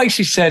question, which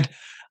basically said,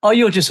 oh,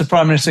 you're just a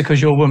Prime Minister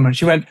because you're a woman.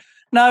 She went,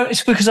 no,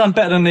 it's because I'm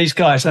better than these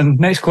guys. And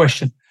next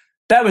question.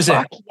 That was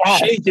it. Yes.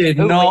 She did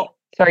not.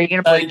 Sorry,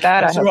 you're going to believe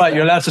that? That's all right.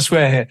 You're allowed to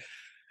swear here.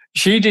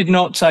 She did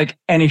not take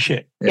any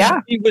shit. Yeah.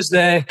 She was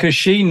there because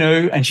she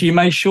knew and she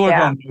made sure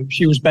everyone knew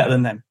she was better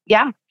than them.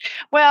 Yeah.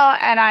 Well,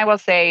 and I will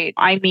say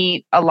I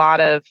meet a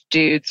lot of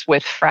dudes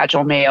with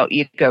fragile male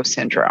ego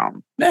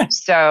syndrome. Yeah.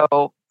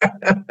 So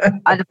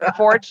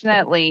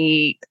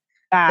unfortunately,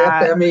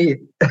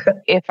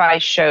 if I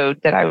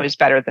showed that I was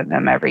better than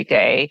them every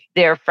day,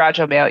 their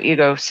fragile male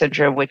ego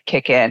syndrome would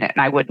kick in and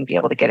I wouldn't be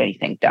able to get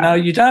anything done. No,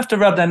 you don't have to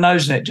rub their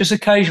nose in it. Just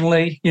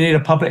occasionally you need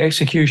a public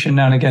execution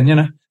now and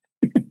again,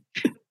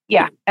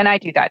 Yeah, and I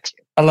do that too.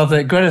 I love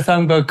that. Greta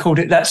Thunberg called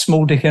it that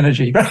small dick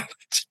energy, right?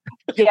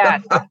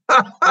 Yes.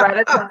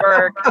 Greta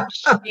Thunberg,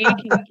 she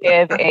can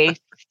give a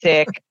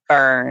sick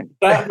burn.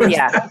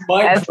 Yes.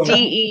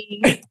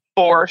 SDE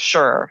for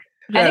sure.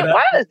 Yeah, and it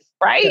was,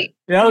 right?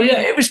 Yeah,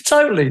 it was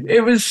totally.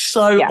 It was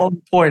so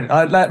on point.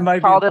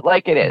 Called it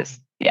like it is.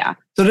 Yeah.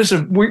 So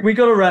listen, we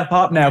got to wrap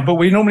up now, but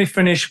we normally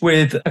finish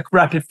with a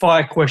rapid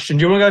fire question.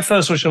 Do you want to go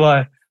first or shall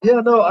I? Yeah,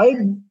 no,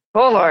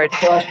 Oh, Lord.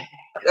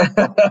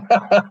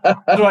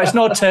 Right, it's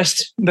not a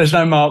test. There's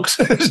no marks.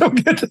 It's all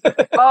good.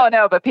 Oh,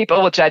 no, but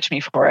people will judge me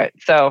for it.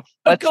 So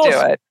let's do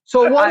it.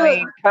 So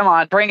come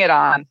on, bring it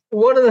on.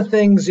 One of the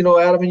things,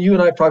 Adam, and you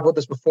and I have talked about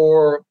this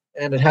before,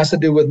 and it has to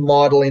do with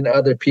modeling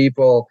other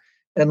people.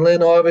 And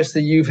Lynn,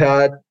 obviously you've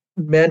had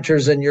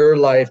mentors in your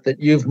life that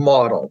you've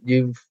modeled.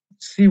 You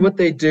see what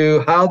they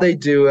do, how they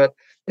do it,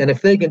 and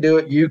if they can do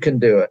it, you can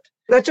do it.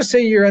 Let's just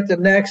say you're at the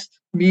next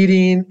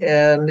meeting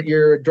and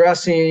you're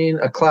addressing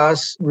a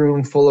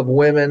classroom full of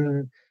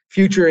women,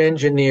 future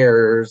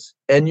engineers,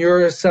 and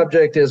your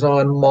subject is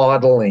on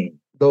modeling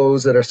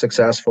those that are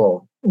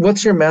successful.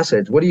 What's your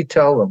message? What do you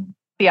tell them?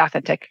 Be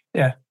authentic.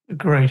 Yeah,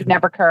 agreed.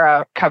 Never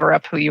cover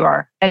up who you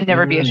are, and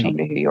never be ashamed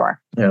of who you are.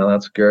 Yeah,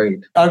 that's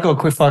great. I've got a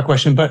quick fire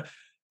question, but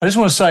I just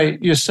want to say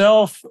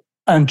yourself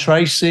and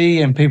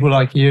Tracy and people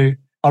like you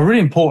are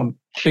really important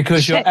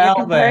because you're out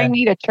comparing there.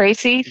 Me to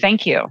Tracy,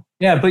 thank you.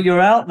 Yeah, but you're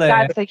out there.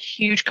 That's a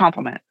huge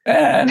compliment.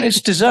 And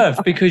it's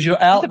deserved because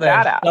you're out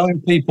there badass.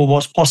 showing people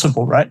what's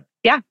possible, right?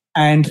 Yeah.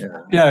 And,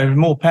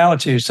 more power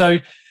to you. So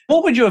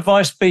what would your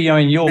advice be?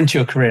 I mean, you're into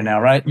your career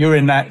now, right? You're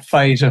in that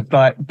phase of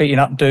like beating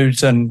up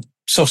dudes and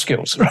soft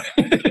skills,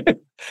 right?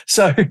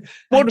 So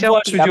what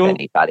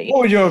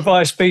would your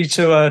advice be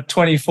to a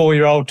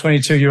 24-year-old,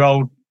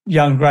 22-year-old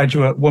young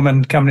graduate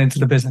woman coming into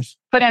the business?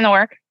 Put in the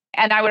work.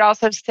 And I would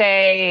also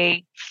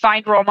say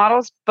find role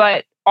models,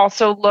 but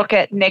also look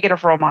at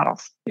negative role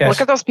models. Yes.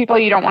 Look at those people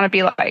you don't want to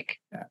be like,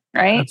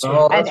 right?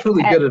 That's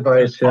really good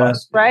advice. Yeah.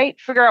 Right?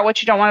 Figure out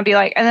what you don't want to be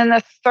like. And then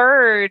the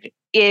third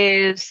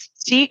is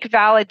seek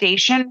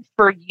validation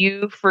for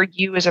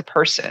you as a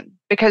person.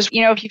 Because,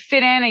 if you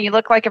fit in and you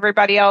look like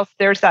everybody else,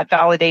 there's that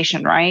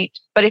validation, right?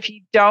 But if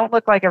you don't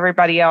look like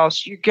everybody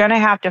else, you're going to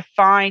have to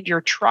find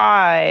your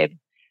tribe,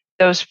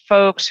 those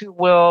folks who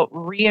will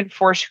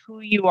reinforce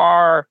who you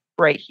are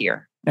right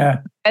here.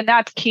 Yeah. And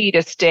that's key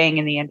to staying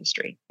in the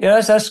industry.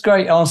 Yeah, that's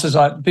great answers.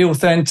 Like be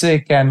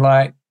authentic and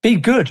like be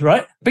good,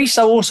 right? Be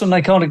so awesome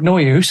they can't ignore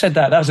you. Who said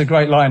that? That was a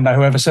great line though,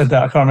 whoever said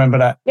that. I can't remember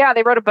that. Yeah,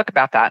 they wrote a book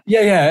about that.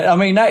 Yeah. I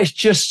mean, that is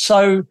just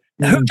so,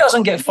 who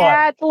doesn't get fired?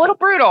 Yeah, it's a little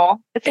brutal.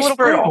 It's a little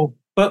brutal.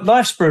 But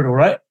life's brutal,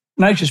 right?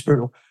 Nature's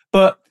brutal.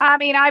 But I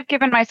mean, I've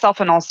given myself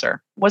an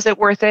ulcer. Was it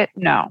worth it?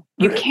 No.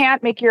 You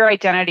can't make your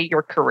identity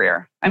your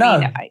career.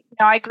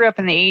 I grew up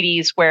in the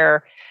 80s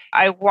where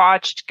I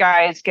watched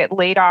guys get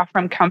laid off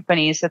from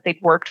companies that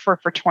they'd worked for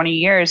 20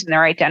 years and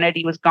their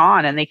identity was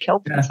gone and they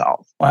killed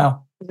themselves.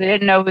 Wow. They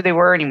didn't know who they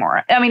were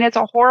anymore. I mean, it's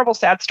a horrible,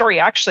 sad story.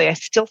 Actually, I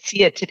still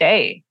see it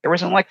today. There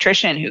was an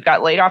electrician who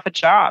got laid off a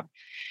job.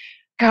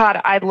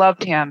 God, I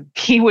loved him.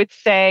 He would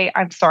say,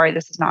 I'm sorry,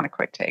 this is not a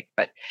quick take,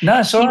 but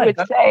no, it's all right.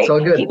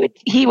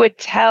 He would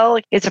tell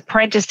his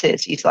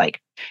apprentices, he's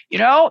like,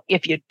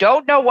 if you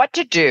don't know what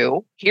to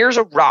do, here's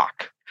a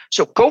rock.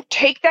 So go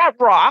take that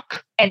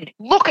rock and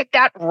look at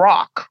that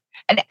rock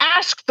and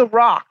ask the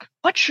rock,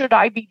 what should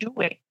I be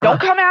doing? Don't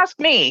come ask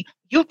me.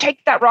 You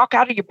take that rock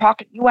out of your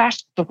pocket. You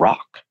ask the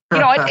rock.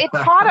 It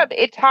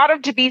taught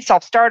them to be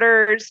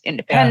self-starters,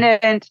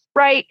 independent,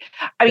 right?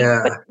 I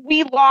mean, but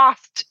we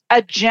lost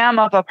a gem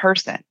of a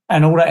person.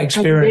 And all that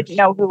experience. Didn't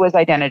know who his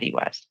identity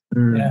was.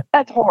 Yeah.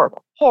 That's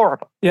horrible.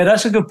 Horrible. Yeah,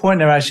 that's a good point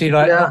there, actually.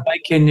 Like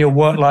making your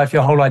work life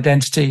your whole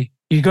identity.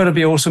 You've got to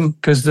be awesome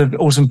because the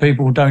awesome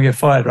people don't get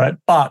fired, right?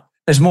 But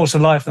there's more to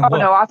life than work.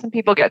 No, awesome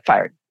people get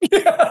fired. They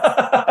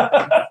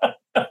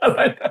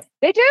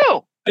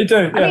do. They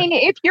do. I mean,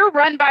 if you're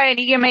run by an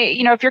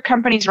egomaniac, if your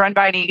company's run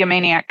by an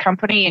egomaniac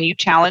company and you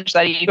challenge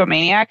that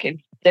egomaniac and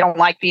they don't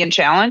like being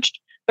challenged,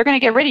 they're going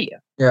to get rid of you.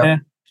 Yeah.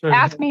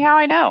 Ask me how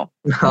I know.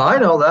 I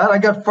know that. I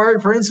got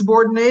fired for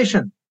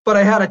insubordination, but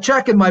I had a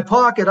check in my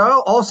pocket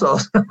also.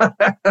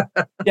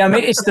 Yeah, I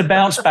mean, it's the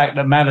bounce back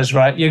that matters,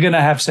 right? You're going to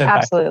have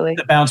setbacks. Absolutely.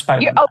 The bounce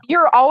back.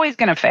 You're always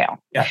going to fail.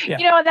 Yeah.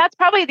 And that's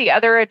probably the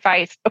other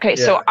advice. Okay,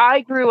 so I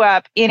grew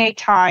up in a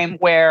time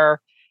where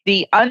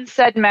the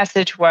unsaid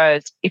message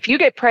was, if you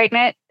get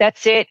pregnant,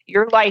 that's it.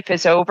 Your life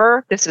is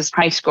over. This is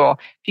high school.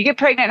 If you get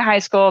pregnant in high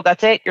school,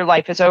 that's it. Your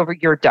life is over.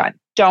 You're done.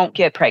 Don't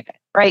get pregnant,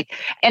 right?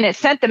 And it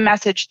sent the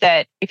message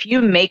that if you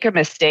make a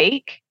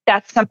mistake,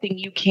 that's something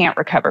you can't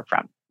recover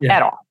from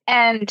at all.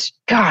 And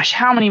gosh,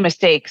 how many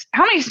mistakes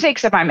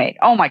have I made?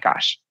 Oh my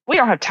gosh. We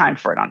don't have time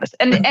for it on this.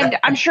 And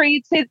I'm sure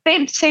you'd say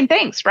the same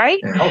things, right?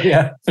 Oh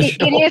yeah.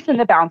 It is in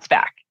the bounce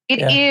back.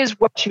 It is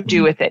what you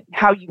do with it,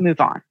 how you move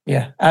on.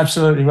 Yeah,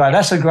 absolutely right.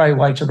 That's a great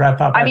way to wrap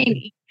up. I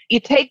mean, you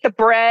take the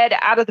bread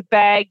out of the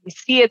bag, you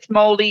see it's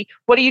moldy.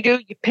 What do?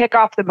 You pick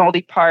off the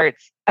moldy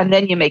parts and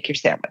then you make your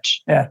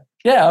sandwich. Yeah.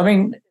 Yeah. I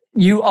mean,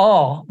 you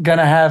are going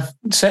to have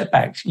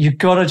setbacks. You've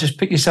got to just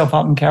pick yourself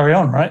up and carry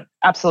on, right?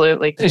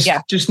 Absolutely. It's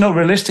just not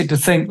realistic to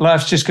think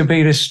life's just going to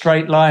be this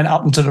straight line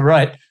up and to the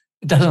right.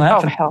 It doesn't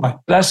happen. Oh,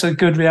 that's a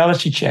good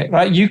reality check,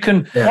 right? You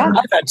can, I've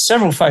had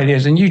several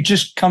failures and you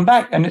just come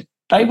back and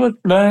they were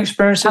learning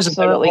experiences.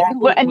 Absolutely.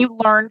 And you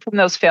learn from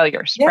those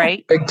failures,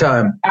 right? Big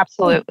time.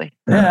 Absolutely.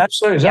 Yeah,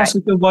 absolutely. That's a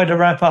good way to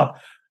wrap up.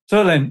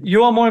 So then,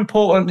 you are more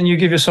important than you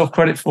give yourself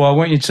credit for. I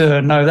want you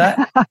to know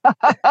that.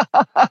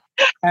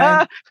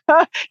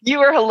 You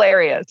are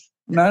hilarious.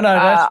 No,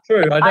 that's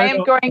true. I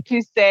am going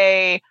to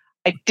say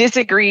I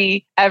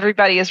disagree.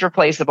 Everybody is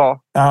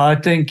replaceable. I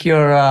think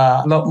you're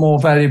a lot more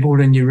valuable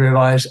than you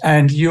realize.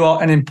 And you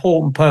are an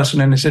important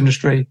person in this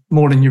industry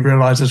more than you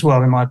realize as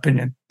well, in my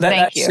opinion.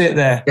 Thank you. Sit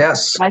there.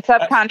 Yes. My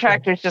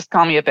subcontractors just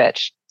call me a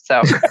bitch.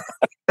 So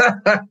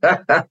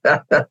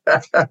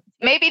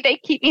maybe they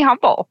keep me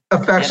humble.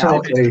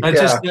 Affectionately. I'm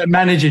just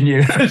managing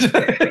you.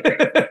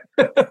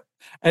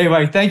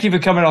 Anyway, thank you for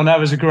coming on. That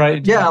was a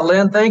great. Yeah,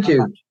 Lynn, thank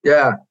you.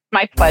 Yeah.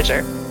 My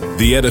pleasure.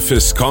 The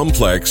Edifice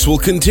Complex will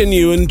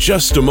continue in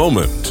just a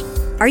moment.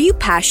 Are you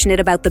passionate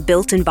about the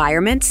built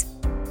environment?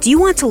 Do you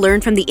want to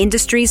learn from the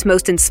industry's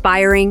most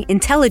inspiring,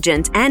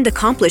 intelligent, and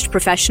accomplished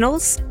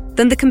professionals?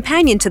 Then the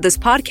companion to this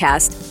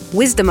podcast,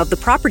 Wisdom of the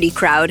Property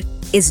Crowd,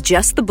 is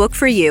just the book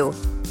for you.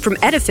 From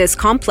Edifice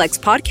Complex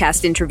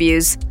podcast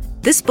interviews,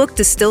 this book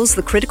distills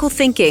the critical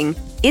thinking,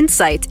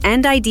 insight,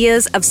 and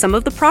ideas of some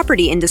of the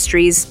property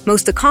industry's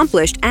most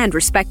accomplished and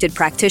respected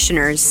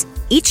practitioners.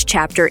 Each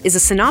chapter is a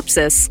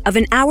synopsis of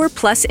an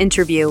hour-plus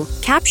interview,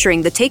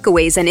 capturing the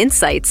takeaways and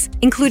insights,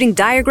 including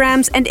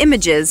diagrams and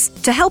images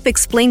to help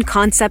explain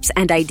concepts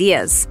and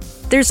ideas.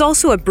 There's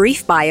also a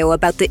brief bio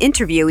about the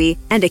interviewee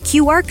and a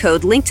QR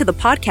code linked to the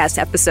podcast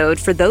episode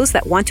for those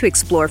that want to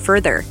explore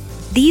further.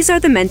 These are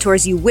the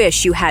mentors you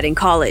wish you had in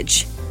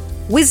college.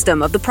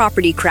 Wisdom of the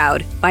Property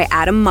Crowd by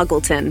Adam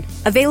Muggleton.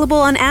 Available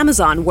on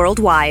Amazon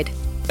worldwide.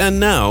 And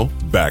now,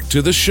 back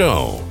to the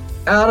show.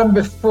 Adam,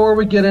 before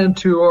we get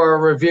into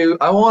our review,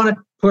 I want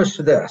to push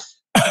this.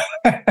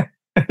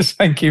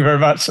 Thank you very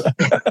much, sir.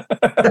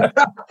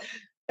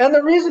 And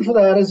the reason for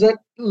that is that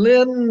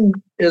Lynn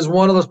is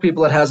one of those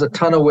people that has a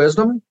ton of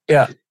wisdom.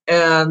 Yeah.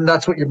 And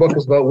that's what your book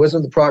is about, Wisdom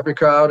of the Property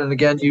Crowd. And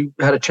again, you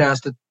had a chance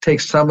to take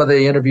some of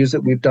the interviews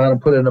that we've done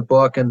and put it in a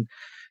book. And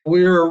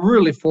we're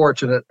really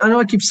fortunate. I know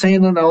I keep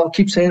saying it, and I'll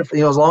keep saying it,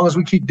 as long as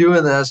we keep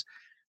doing this.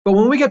 But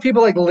when we get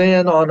people like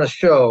Lynn on a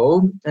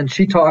show and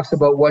she talks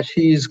about what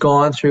she's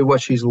gone through,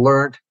 what she's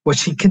learned, what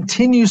she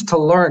continues to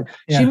learn,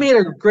 she made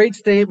a great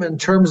statement in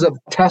terms of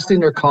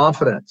testing her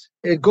confidence.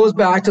 It goes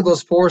back to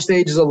those 4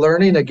 stages of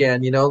learning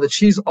again, that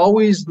she's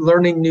always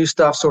learning new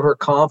stuff. So her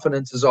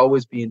confidence is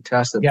always being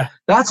tested. Yeah.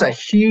 That's a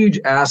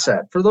huge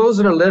asset. For those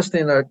that are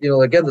listening,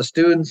 again, the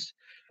students,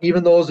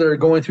 even those that are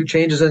going through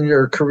changes in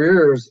your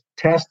careers,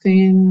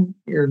 testing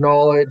your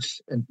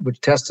knowledge, and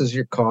which tests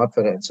your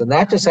confidence. And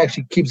that just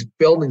actually keeps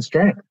building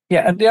strength.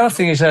 Yeah. And the other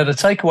thing is the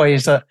takeaway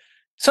is that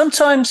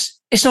sometimes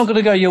it's not going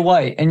to go your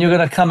way and you're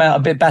going to come out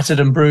a bit battered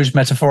and bruised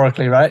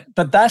metaphorically, right?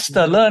 But that's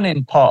the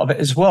learning part of it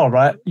as well,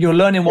 right? You're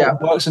learning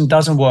what works and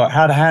doesn't work,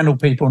 how to handle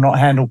people, not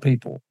handle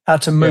people, how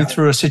to move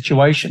through a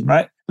situation,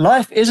 right?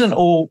 Life isn't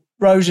all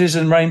roses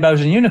and rainbows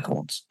and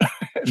unicorns,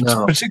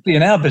 No. particularly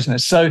in our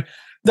business. So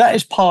that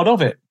is part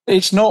of it.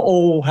 It's not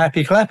all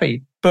happy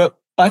clappy, but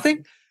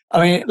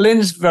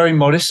Lynn's very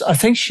modest. I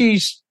think she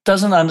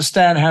doesn't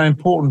understand how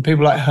important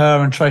people like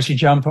her and Tracy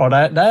Jumper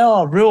are. They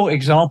are real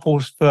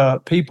examples for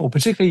people,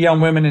 particularly young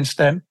women in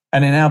STEM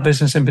and in our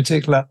business in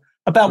particular,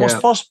 about what's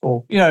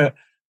possible.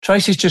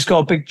 Tracy's just got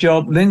a big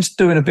job. Lynn's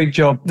doing a big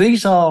job.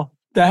 They're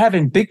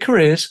having big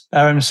careers.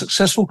 They're having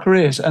successful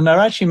careers and they're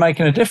actually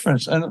making a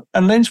difference. And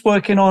Lynn's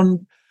working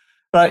on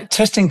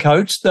testing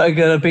codes that are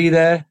going to be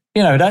there.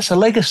 That's a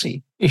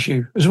legacy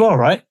issue as well,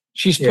 right?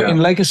 She's putting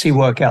legacy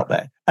work out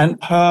there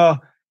and her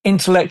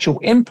intellectual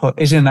input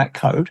is in that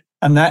code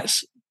and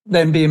that's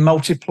then being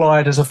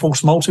multiplied as a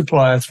force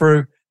multiplier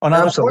through on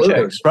other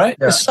projects, right?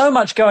 Yeah. There's so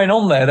much going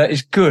on there that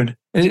is good.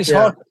 It's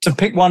hard to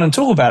pick one and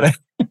talk about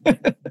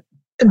it.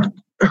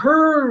 And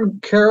her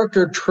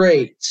character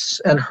traits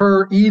and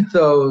her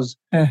ethos,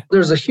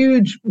 there's a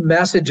huge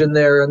message in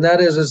there. And that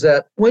is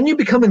that when you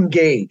become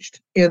engaged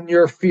in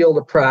your field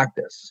of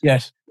practice,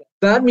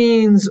 that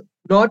means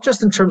not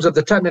just in terms of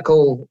the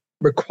technical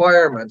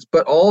requirements,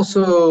 but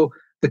also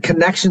the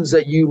connections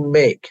that you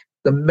make,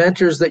 the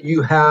mentors that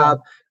you have,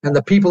 and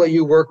the people that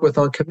you work with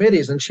on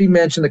committees. And she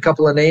mentioned a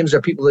couple of names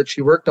of people that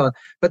she worked on,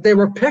 but they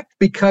were picked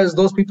because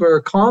those people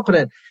are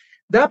competent.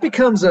 That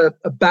becomes a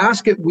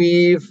basket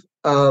weave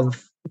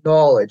of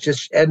knowledge.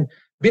 And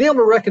being able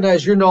to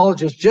recognize your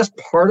knowledge is just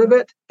part of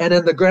it. And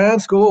in the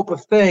grand scope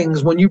of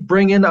things, when you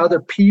bring in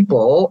other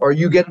people or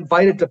you get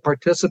invited to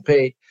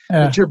participate,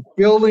 that you're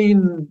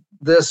building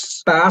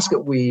this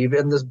basket weave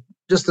and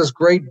this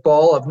great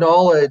ball of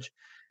knowledge.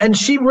 And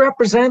she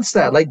represents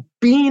that, like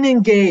being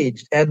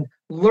engaged and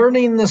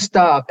learning the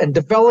stuff and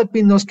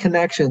developing those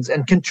connections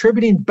and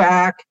contributing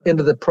back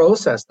into the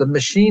process, the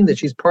machine that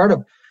she's part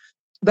of.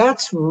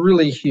 That's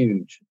really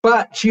huge.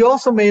 But she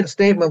also made a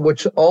statement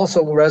which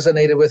also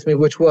resonated with me,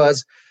 which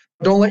was,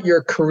 don't let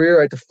your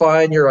career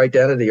define your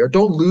identity, or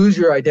don't lose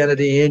your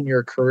identity in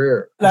your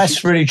career.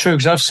 That's really true,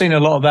 because I've seen a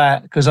lot of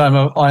that because I'm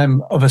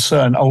of a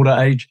certain older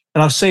age.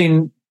 And I've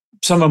seen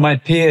some of my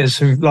peers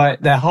who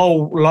their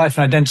whole life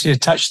and identity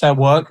attached to their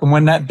work. And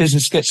when that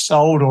business gets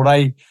sold or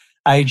they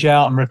age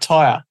out and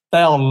retire,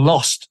 they are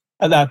lost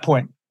at that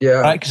point.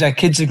 Yeah. Right? Because their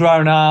kids are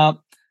grown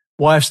up,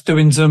 wife's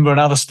doing Zumba and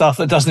other stuff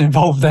that doesn't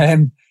involve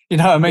them. You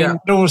know what I mean?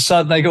 Yeah. All of a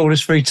sudden they got all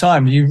this free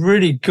time. You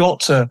really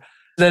got to,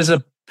 there's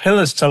a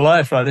pillars to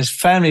life, right? There's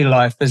family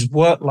life, there's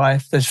work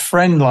life, there's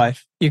friend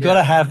life. You've got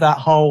to have that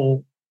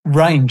whole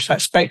range,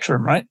 that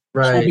spectrum, right?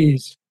 Right.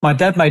 Hobbies. My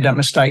dad made that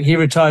mistake. He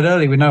retired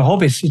early with no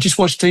hobbies. He just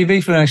watched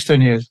TV for the next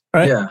 10 years,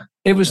 right? Yeah.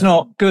 It was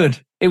not good.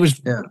 It was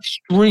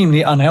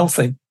extremely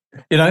unhealthy,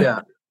 you know?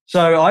 Yeah.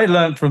 So I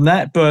learned from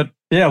that. But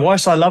yeah,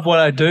 whilst I love what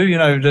I do, you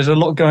know, there's a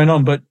lot going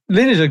on. But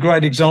Lynn is a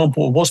great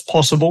example of what's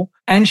possible.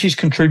 And she's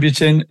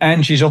contributing.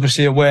 And she's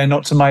obviously aware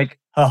not to make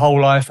her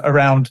whole life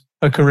around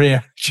her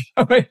career.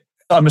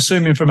 I'm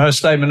assuming from her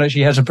statement that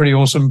she has a pretty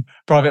awesome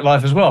private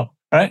life as well,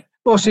 right?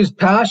 Well, she's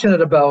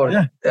passionate about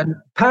it. And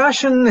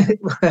passion,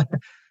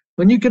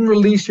 when you can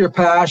release your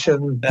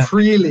passion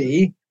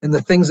freely in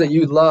the things that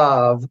you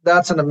love,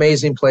 that's an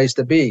amazing place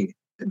to be.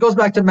 It goes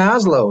back to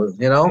Maslow,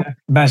 you know? Yeah.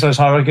 Maslow's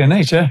hierarchy of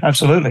needs,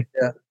 absolutely.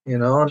 Yeah, you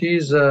know,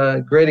 she's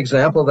a great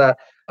example of that.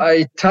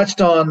 I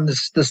touched on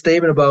the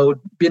statement about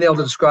being able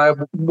to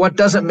describe what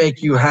doesn't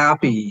make you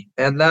happy.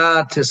 And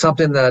that is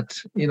something that,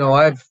 you know,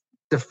 I've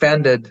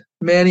defended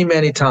many,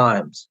 many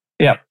times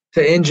to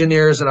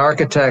engineers and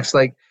architects.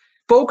 Like,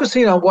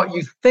 focusing on what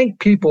you think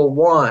people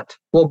want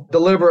will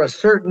deliver a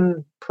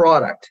certain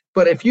product.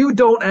 But if you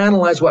don't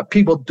analyze what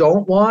people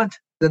don't want,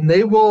 then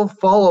they will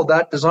follow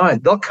that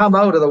design. They'll come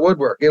out of the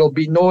woodwork. It'll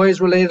be noise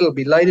related, it'll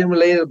be lighting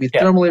related, it'll be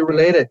thermally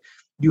related.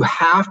 You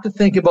have to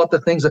think about the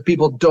things that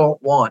people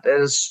don't want. It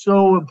is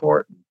so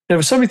important. There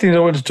were so many things I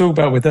wanted to talk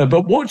about with her,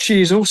 but what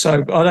she is also,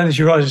 I don't know if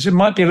you realize, it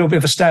might be a little bit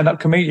of a stand-up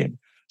comedian.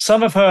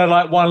 Some of her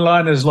like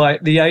one-liners,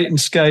 like the 8 and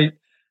skate,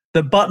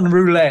 the button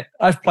roulette.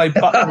 I've played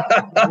button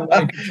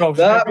roulette controls.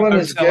 That one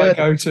is good. I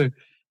go to.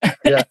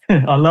 Yeah,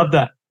 I love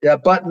that. Yeah,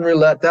 button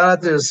roulette.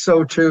 That is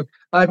so true.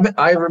 I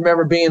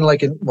remember being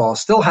like,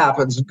 still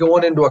happens,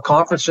 going into a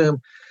conference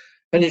room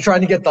and you're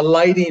trying to get the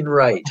lighting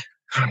right.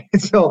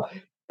 So,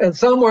 and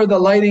somewhere the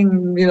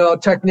lighting, you know,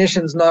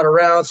 technician's not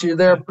around, so you're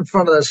there in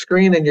front of the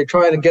screen and you're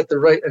trying to get the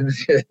right, and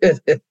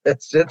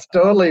it's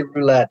totally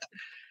roulette.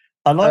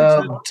 I'd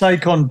like to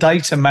take on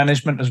data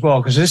management as well,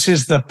 because this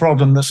is the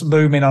problem that's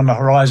looming on the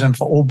horizon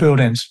for all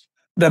buildings.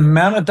 The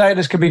amount of data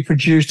that's going to be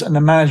produced and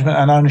the management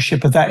and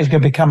ownership of that is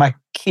going to become a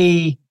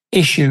key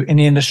issue in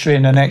the industry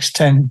in the next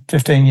 10,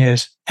 15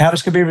 years. How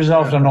it's going to be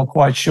resolved, I'm not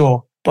quite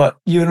sure, but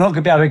you're not going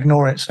to be able to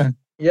ignore it soon.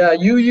 Yeah,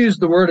 you used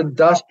the word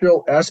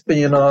industrial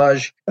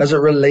espionage as it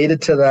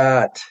related to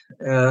that.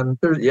 And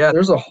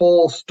there's a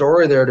whole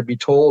story there to be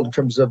told in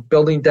terms of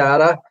building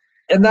data.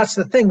 And that's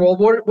the thing. Well,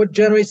 what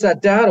generates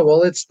that data?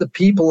 Well, it's the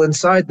people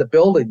inside the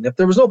building. If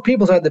there was no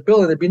people inside the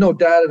building, there'd be no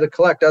data to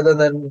collect other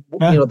than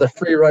the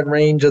free run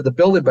range of the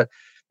building. But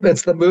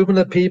it's the movement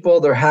of people,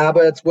 their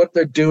habits, what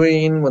they're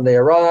doing when they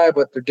arrive,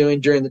 what they're doing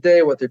during the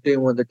day, what they're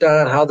doing when they're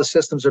done, how the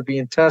systems are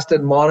being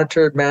tested,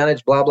 monitored,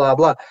 managed, blah, blah,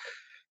 blah.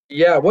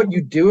 Yeah, what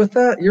you do with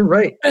that, you're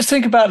right. Let's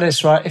think about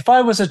this, right? If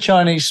I was a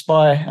Chinese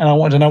spy and I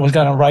wanted to know what's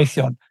going on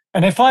Raytheon,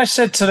 and if I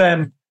said to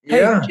them,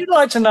 hey, would you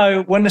like to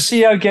know when the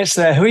CEO gets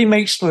there, who he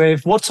meets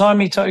with, what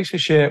time he takes a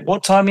shit,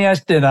 what time he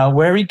has dinner,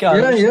 where he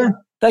goes? Yeah.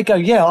 They go,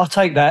 yeah, I'll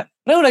take that.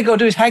 And all they got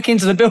to do is hack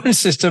into the building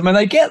system and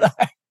they get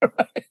that.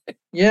 Right?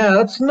 Yeah,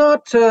 that's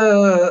not,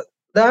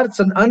 that's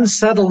an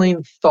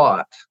unsettling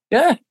thought.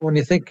 Yeah. When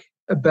you think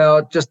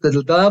about just the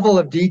level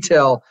of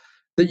detail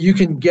that you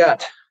can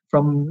get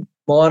from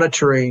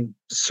monitoring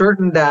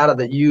certain data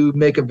that you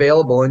make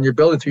available in your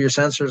building through your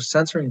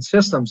sensoring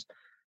systems.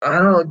 I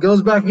don't know, it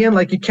goes back again,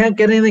 like you can't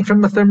get anything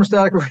from the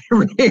thermostatic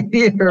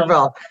radiator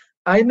valve.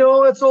 I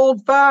know it's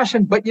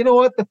old-fashioned, but you know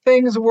what? The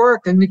things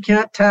work, and you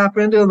can't tap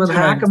into them and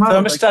hack them out.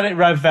 Thermostatic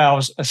rev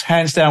valves is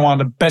hands down one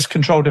of the best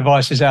control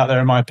devices out there,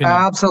 in my opinion.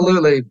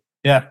 Absolutely.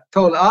 Yeah.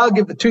 Totally. I'll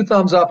give the 2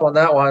 thumbs up on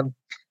that one.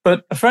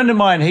 But a friend of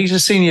mine, he's a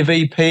senior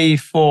VP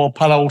for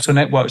Palo Alto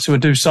Networks who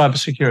would do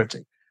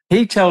cybersecurity.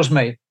 He tells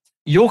me,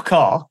 your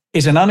car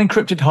is an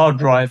unencrypted hard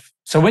drive.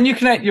 So when you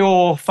connect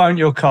your phone to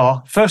your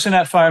car, first thing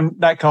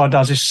that car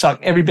does is suck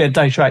every bit of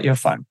data out your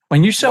phone.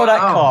 When you sell that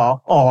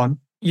car on,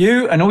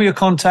 you and all your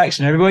contacts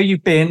and everywhere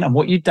you've been and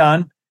what you've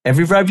done,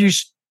 every rev you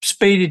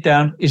speeded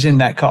down is in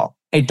that car.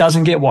 It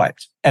doesn't get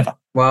wiped, ever.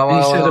 And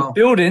he said the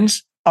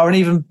buildings are an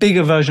even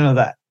bigger version of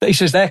that. But he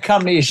says their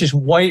company is just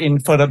waiting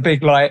for the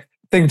big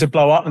thing to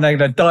blow up and they're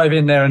going to dive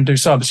in there and do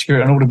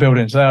cybersecurity on all the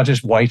buildings. They are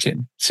just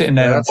waiting, sitting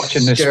there and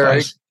watching this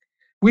space.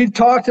 We've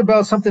talked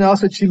about something else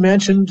that you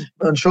mentioned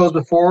on shows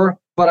before,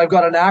 but I've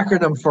got an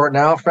acronym for it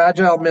now: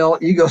 Fragile Male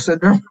Ego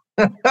Syndrome.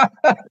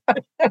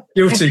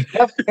 Guilty.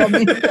 Come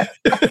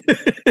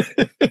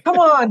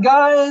on,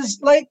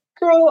 guys,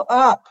 grow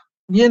up.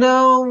 You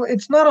know,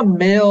 it's not a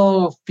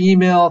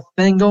male-female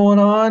thing going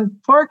on.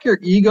 Park your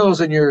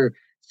egos and your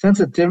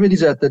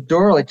sensitivities at the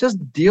door. Just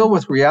deal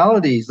with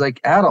realities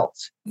like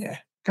adults. Yeah.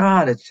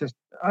 God, it's just,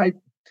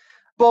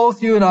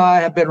 both you and I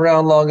have been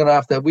around long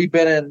enough that we've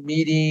been in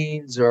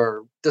meetings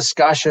or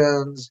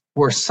discussions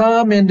where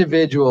some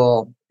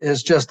individual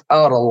is just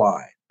out of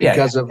line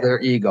because of their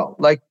ego.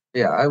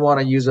 I want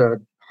to use a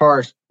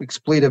harsh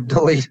expletive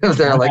deletive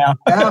there,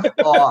 F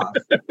off.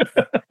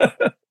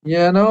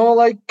 You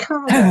know,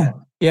 come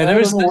on. Yeah,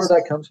 where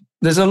that comes from.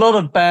 There's a lot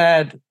of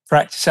bad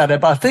practice out there,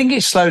 but I think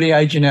it's slowly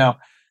aging out.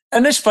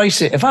 And let's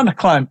face it, if I'm a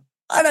client,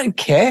 I don't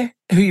care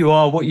who you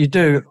are, what you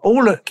do.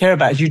 All I care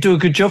about is you do a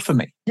good job for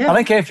me. Yeah. I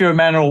don't care if you're a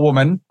man or a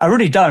woman. I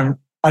really don't.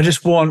 I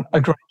just want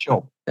a great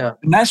job. Yeah.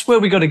 And that's where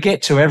we got to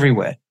get to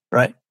everywhere,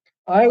 right?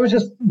 I was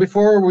just,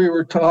 before we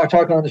were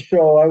talking on the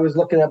show, I was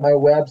looking at my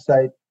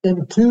website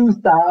in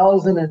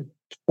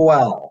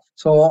 2012.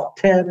 So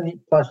 10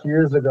 plus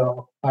years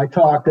ago, I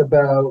talked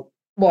about,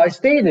 I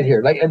stated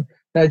here, and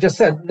I just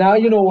said, now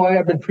you know why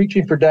I've been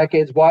preaching for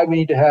decades, why we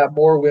need to have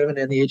more women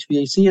in the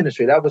HVAC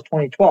industry. That was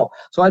 2012.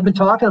 So I've been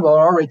talking about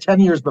already 10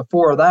 years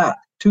before that,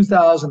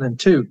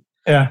 2002.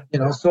 Yeah.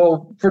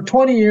 So for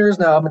 20 years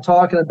now, I've been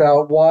talking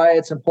about why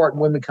it's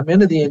important women come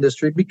into the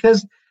industry,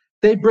 because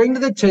they bring to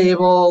the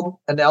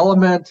table an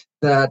element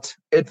that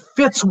it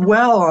fits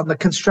well on the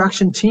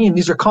construction team.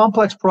 These are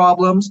complex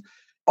problems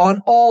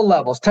on all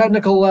levels,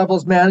 technical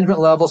levels, management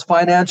levels,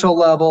 financial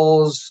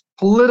levels,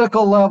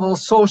 political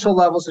levels, social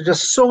levels. There's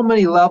just so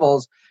many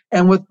levels.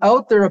 And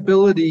without their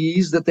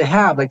abilities that they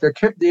have, like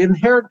the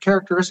inherent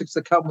characteristics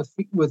that come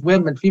with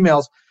women and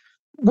females,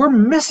 we're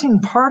missing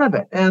part of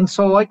it. And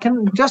so I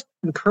can just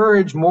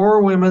encourage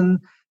more women,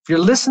 if you're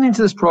listening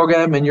to this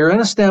program and you're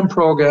in a STEM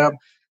program,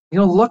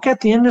 look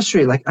at the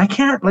industry.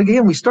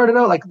 Again, we started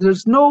out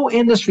there's no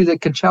industry that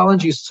can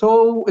challenge you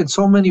in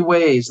so many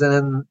ways than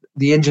in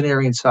the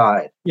engineering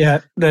side.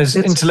 Yeah, there's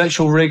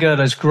intellectual rigor,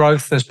 there's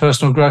growth, there's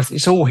personal growth.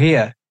 It's all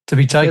here to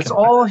be taken. It's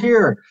all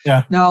here.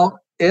 Yeah. Now,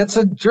 it's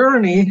a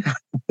journey.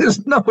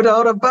 There's no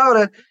doubt about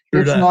it.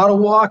 It's not a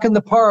walk in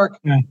the park.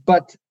 Yeah.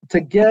 But to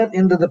get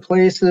into the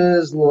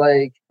places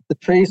like the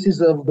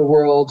Tracys of the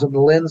world and the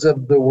Lyns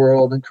of the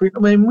world,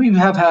 and we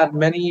have had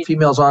many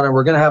females on, and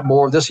we're going to have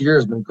more. This year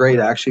has been great,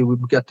 actually. We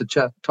get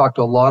to talk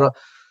to a lot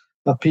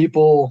of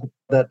people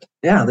that,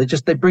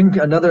 they bring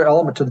another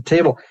element to the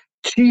table.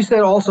 She said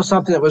also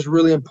something that was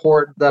really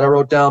important that I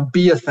wrote down: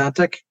 be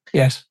authentic.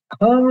 Yes.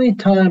 How many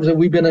times have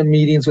we been in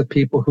meetings with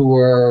people who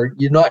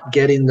you're not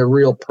getting the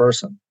real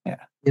person? Yeah.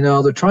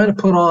 They're trying to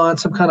put on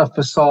some kind of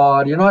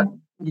facade. You're not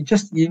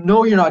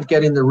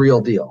getting the real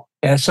deal.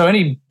 Yeah. So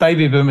any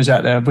baby boomers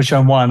out there, which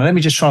I'm one, let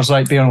me just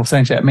translate be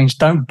authentic. It means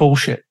don't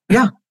bullshit.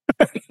 Yeah.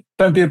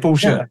 Don't be a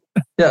bullshitter.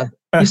 Yeah.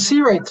 You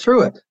see right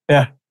through it.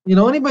 Yeah.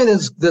 Anybody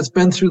that's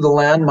been through the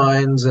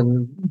landmines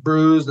and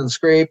bruised and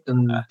scraped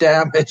and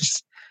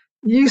damaged,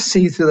 you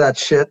see through that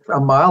shit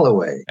a mile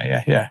away.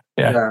 Yeah.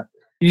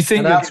 You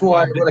think that's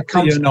why when it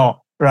comes, you're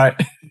not right.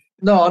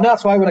 No, and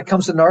that's why when it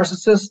comes to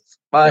narcissists,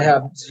 I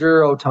have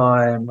zero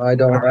time. I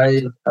don't.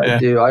 I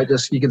do. I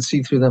just, you can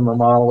see through them a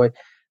mile away.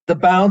 The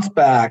bounce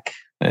back.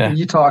 Yeah.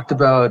 You talked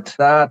about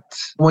that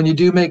when you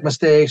do make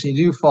mistakes, you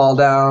do fall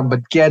down,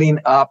 but getting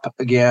up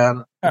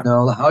again.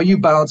 How you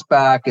bounce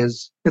back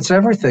it's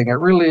everything. It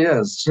really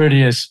is. It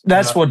really is.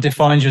 That's what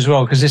defines you as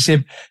well, because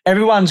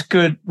everyone's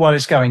good while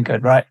it's going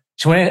good, right?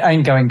 So when it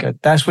ain't going good,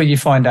 that's where you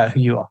find out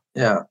who you are.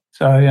 Yeah.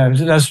 So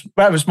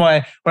that was when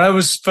I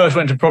first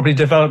went to property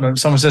development,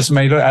 someone says to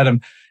me, look,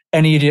 Adam,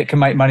 any idiot can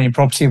make money in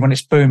property when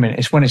it's booming.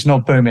 It's when it's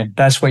not booming.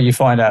 That's where you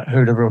find out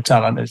who the real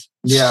talent is.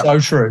 Yeah. So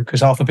true.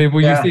 Because half the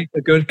people you think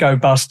are good go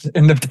bust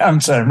in the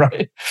downturn,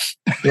 right?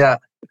 Yeah.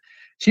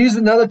 She used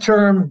another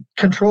term,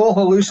 control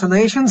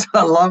hallucinations.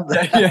 I love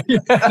that.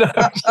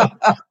 Yeah.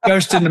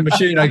 Ghost in the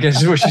machine, I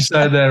guess is what she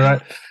said there,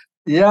 right?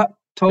 Yeah,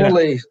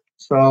 totally. Yeah.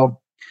 So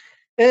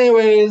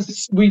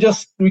anyways, we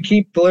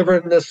keep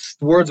delivering this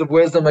words of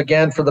wisdom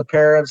again for the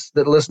parents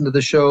that listen to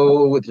the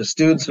show, with the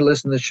students who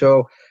listen to the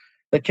show.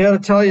 I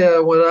can't tell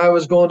you, when I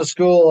was going to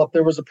school, if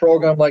there was a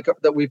program like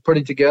that we're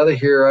putting together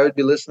here, I would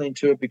be listening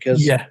to it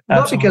because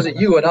not because of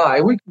you and I.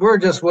 We're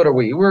just, what are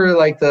we? We're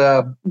like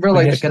the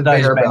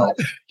conveyor belt.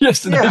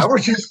 Yes, we're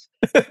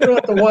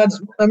not the ones.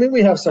 I mean,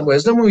 we have some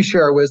wisdom. We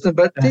share wisdom,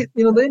 but the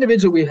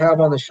individual we have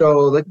on the show,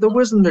 like the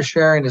wisdom they're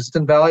sharing is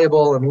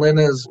invaluable. And Lynn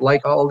is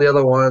like all the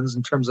other ones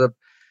in terms of,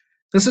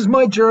 this is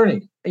my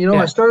journey.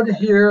 I started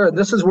here, and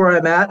this is where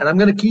I'm at, and I'm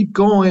going to keep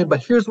going.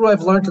 But here's what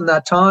I've learned in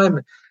that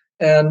time.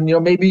 And,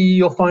 maybe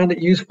you'll find it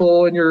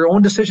useful in your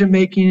own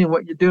decision-making and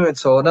what you're doing.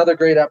 So another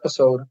great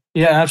episode.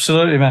 Yeah,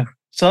 absolutely, man.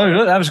 So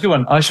look, that was a good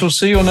one. I shall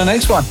see you on the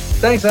next one.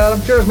 Thanks,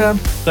 Adam. Cheers, man.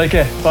 Take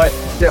care. Bye.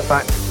 Yeah,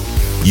 bye.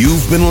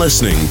 You've been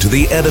listening to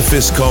the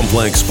Edifice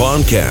Complex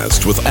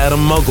podcast with Adam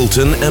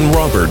Muggleton and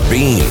Robert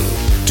Bean.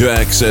 To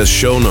access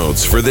show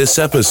notes for this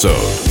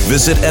episode,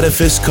 visit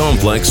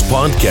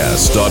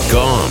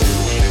edificecomplexpodcast.com.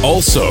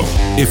 Also,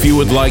 if you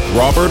would like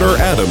Robert or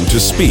Adam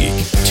to speak,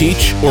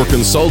 teach, or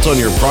consult on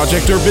your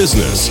project or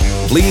business,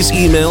 please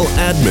email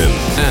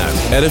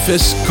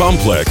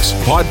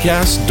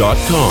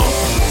admin@edificecomplexpodcast.com.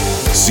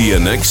 See you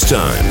next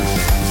time.